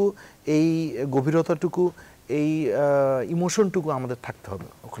ভালোবাসাটুকু, এই গভীরতাটুকু, এই ইমোশনটুকু আমাদের থাকতে হবে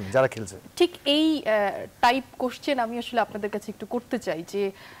ওখানে যারা খেলছে। ঠিক এই টাইপ কোশ্চেন আমি আসলে আপনাদের কাছে একটু করতে চাই যে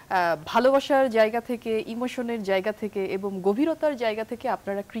ভালোবাসার জায়গা থেকে, ইমোশনের জায়গা থেকে এবং গভীরতার জায়গা থেকে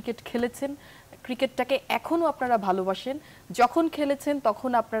আপনারা ক্রিকেট খেলেছেন, ক্রিকেটটাকে এখনও আপনারা ভালোবাসেন, যখন খেলেছেন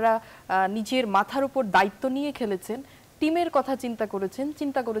তখন আপনারা নিজের মাথার উপর দায়িত্ব নিয়ে খেলেছেন, টিমের কথা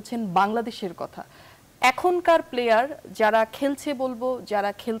চিন্তা করেছেন বাংলাদেশের কথা। এখনকার প্লেয়ার যারা খেলছে বলবো,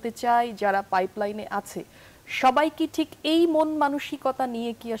 যারা খেলতে চায়, যারা পাইপলাইনে আছে, সবাই কি ঠিক এই মন মানসিকতা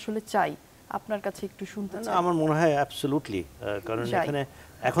নিয়ে কি আসলে চাই? আপনার কাছে একটু শুনতে চাই। আমার মনে হয় অ্যাবসলিউটলি, কারণ এখানে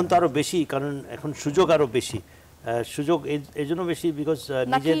এখন তো আরো বেশি, কারণ এখন সুযোগ আরো বেশি, সুযোগ এই জন্য বেশি বিকজ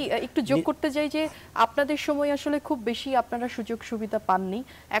নাকি একটু যোগ করতে যাই যে আপনাদের সময় আসলে খুব বেশি আপনারা সুযোগ সুবিধা পাননি,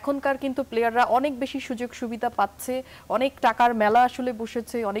 এখনকার কিন্তু প্লেয়াররা অনেক বেশি সুযোগ সুবিধা পাচ্ছে, অনেক টাকার মেলা আসলে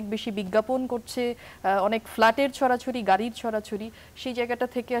বসেছে, অনেক বেশি বিজ্ঞাপন করছে, অনেক ফ্ল্যাটের ছড়াছড়ি, গাড়ির ছড়াছড়ি, সেই জায়গাটা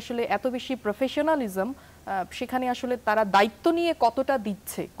থেকে আসলে এত বেশি প্রফেশনালিজম, সেখানে আসলে তারা দায়িত্ব নিয়ে কতটা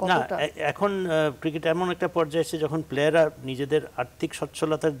দিচ্ছে, কতটা এখন ক্রিকেট এমন একটা পর্যায়ে এসে যখন প্লেয়াররা নিজেদের আর্থিক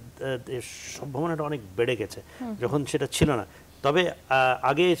সচ্ছলতার সম্ভাবনাটা অনেক বেড়ে গেছে, যখন সেটা ছিল না, তবে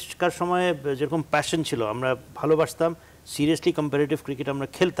আগেকার সময়ে যেরকম প্যাশন ছিল, আমরা ভালোবাসতাম, সিরিয়াসলি কম্পারেটিভ ক্রিকেট আমরা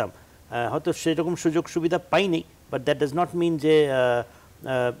খেলতাম, হয়তো সেরকম সুযোগ সুবিধা পাইনি, but that does not mean যে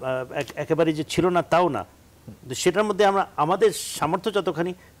একেবারে যে ছিল না তাও না। সেটার মধ্যে আমরা আমাদের সামর্থ্য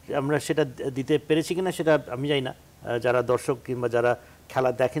যতখানি আমরা সেটা দিতে পেরেছি কিনা সেটা আমি জানি না, যারা দর্শক কিংবা যারা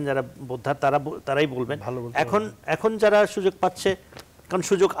খেলা দেখেন, যারা বোদ্ধার তারাই বলবেন। এখন যারা সুযোগ পাচ্ছে, কারণ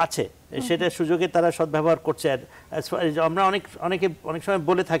সুযোগ আছে, সেটা সুযোগে তারা সদ্ব্যবহার করছে। আমরা অনেক সময়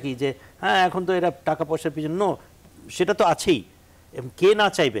বলে থাকি যে হ্যাঁ এখন তো এরা টাকা পয়সার পিছনে, নো, সেটা তো আছেই। কে না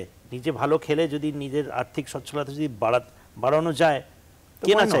চাইবে নিজে ভালো খেলে যদি নিজের আর্থিক সচ্ছলতা যদি বাড়ানো যায়,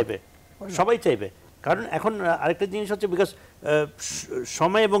 কে না চাইবে? সবাই চাইবে। কারণ এখন আরেকটা জিনিস হচ্ছে, বিকজ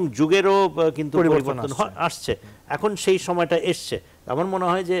সময় এবং যুগেরও কিন্তু পরিবর্তন আসছে, এখন সেই সময়টা এসছে। আমার মনে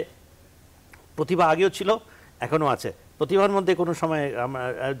হয় যে প্রতিভা আগেও ছিল, এখনো আছে। প্রতিভার মধ্যে কোনো সময়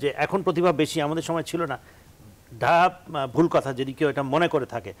যে এখন প্রতিভা বেশি, আমাদের সময় ছিল না, ভুল কথা যদি কেউ এটা মনে করে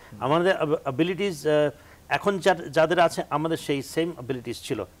থাকে। আমাদের অ্যাবিলিটিস এখন যাদের আছে, আমাদের সেই সেম অ্যাবিলিটিস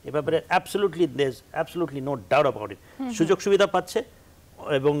ছিল। এ ব্যাপারে absolutely no doubt about it. সুযোগ সুবিধা পাচ্ছে,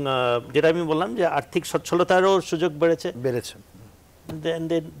 এবং যেটা আমি বললাম যে আর্থিক সচ্ছলতারও সুযোগ বেড়েছে।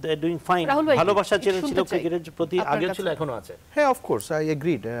 ভালোবাসা ছিল ক্রিকেটের প্রতি, আগেও ছিল, এখনো আছে। হ্যাঁ, অফ কোর্স আই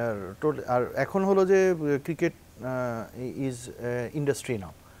এগ্রিড। আর এখন হলো যে ক্রিকেট ইজ ইন্ডাস্ট্রি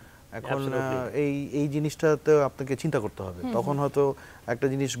নাও। এখন এই জিনিসটাতে আপনাকে চিন্তা করতে হবে। তখন হয়তো একটা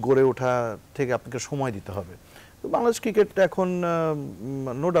জিনিস গড়ে ওঠা থেকে আপনাকে সময় দিতে হবে। তো বাংলাদেশ ক্রিকেট এখন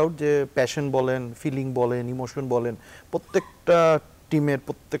নো ডাউট যে প্যাশন বলেন, ফিলিং বলেন, ইমোশন বলেন, প্রত্যেকটা টিমের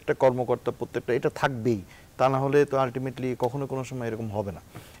প্রত্যেকটা কর্মকর্তা প্রত্যেকটা এটা থাকবেই। তা না হলে তো আলটিমেটলি কখনো কোনো সময় এরকম হবে না,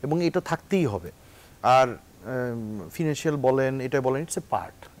 এবং এটা থাকতেই হবে। আর ফিনান্সিয়াল বলেন, এটা বলেন, ইটস এ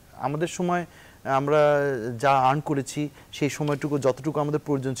পার্ট। আমাদের সময় আমরা যা আর্ন করেছি, সেই সময়টুকু যতটুকু আমাদের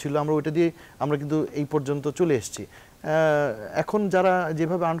প্রয়োজন ছিল, আমরা ওইটা দিয়ে আমরা কিন্তু এই পর্যন্ত চলে এসেছি। এখন যারা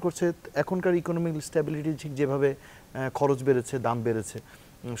যেভাবে আর্ন করছে, এখনকার ইকোনমিক স্ট্যাবিলিটি ঠিক যেভাবে খরচ বেড়েছে, দাম বেড়েছে,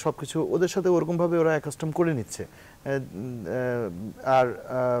 সব কিছু ওদের সাথে ওরকমভাবে ওরা অ্যাকাস্টম করে নিচ্ছে। আর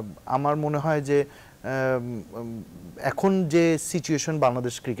আমার মনে হয় যে এখন যে সিচুয়েশন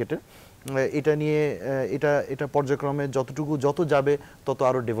বাংলাদেশ ক্রিকেটে, এটা নিয়ে এটা পর্যায়ক্রমে যত যাবে তত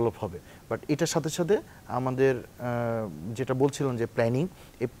আরও ডেভেলপ হবে। বাট এটার সাথে সাথে আমাদের যেটা বলছিলাম যে প্ল্যানিং,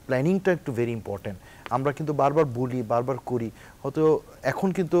 এই প্ল্যানিংটা একটু ভেরি ইম্পর্ট্যান্ট। আমরা কিন্তু বারবার বলি, বারবার করি, হয়তো এখন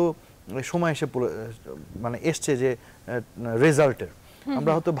কিন্তু সময় এসছে যে রেজাল্টের।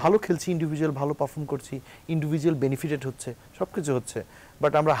 আমরা হয়তো ভালো খেলছি, ইন্ডিভিজুয়াল ভালো পারফর্ম করছি, ইন্ডিভিজুয়াল বেনিফিটেড হচ্ছে, সব কিছু হচ্ছে,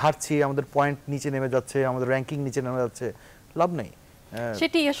 বাট আমরা হারছি, আমাদের পয়েন্ট নিচে নেমে যাচ্ছে, আমাদের র্যাঙ্কিং নিচে নেমে যাচ্ছে, লাভ নেই।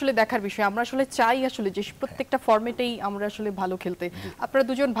 সেটাই আসলে দেখার বিষয়। আমরা আসলে চাই আসলে যে প্রত্যেকটা ফরম্যাটেই আমরা আসলে ভালো খেলতে। আপনারা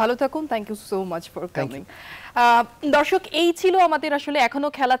দুজন ভালো থাকুন, thank you so much for coming. দর্শক, এই ছিল আমাদের, আসলে এখনো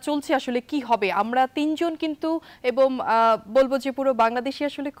খেলা চলছে, আসলে কি হবে আমরা তিনজন কিন্তু, এবং বলবো যে পুরো বাংলাদেশি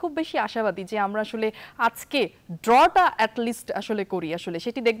আসলে খুব বেশি আশাবাদী যে আমরা আসলে আজকে ড্রটা অ্যাটলিস্ট আসলে করি, আসলে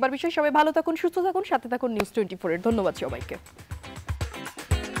সেটি দেখবার বিষয়। সবাই ভালো থাকুন, সুস্থ থাকুন, সাথে থাকুন নিউজ 24 এর। ধন্যবাদ সবাইকে।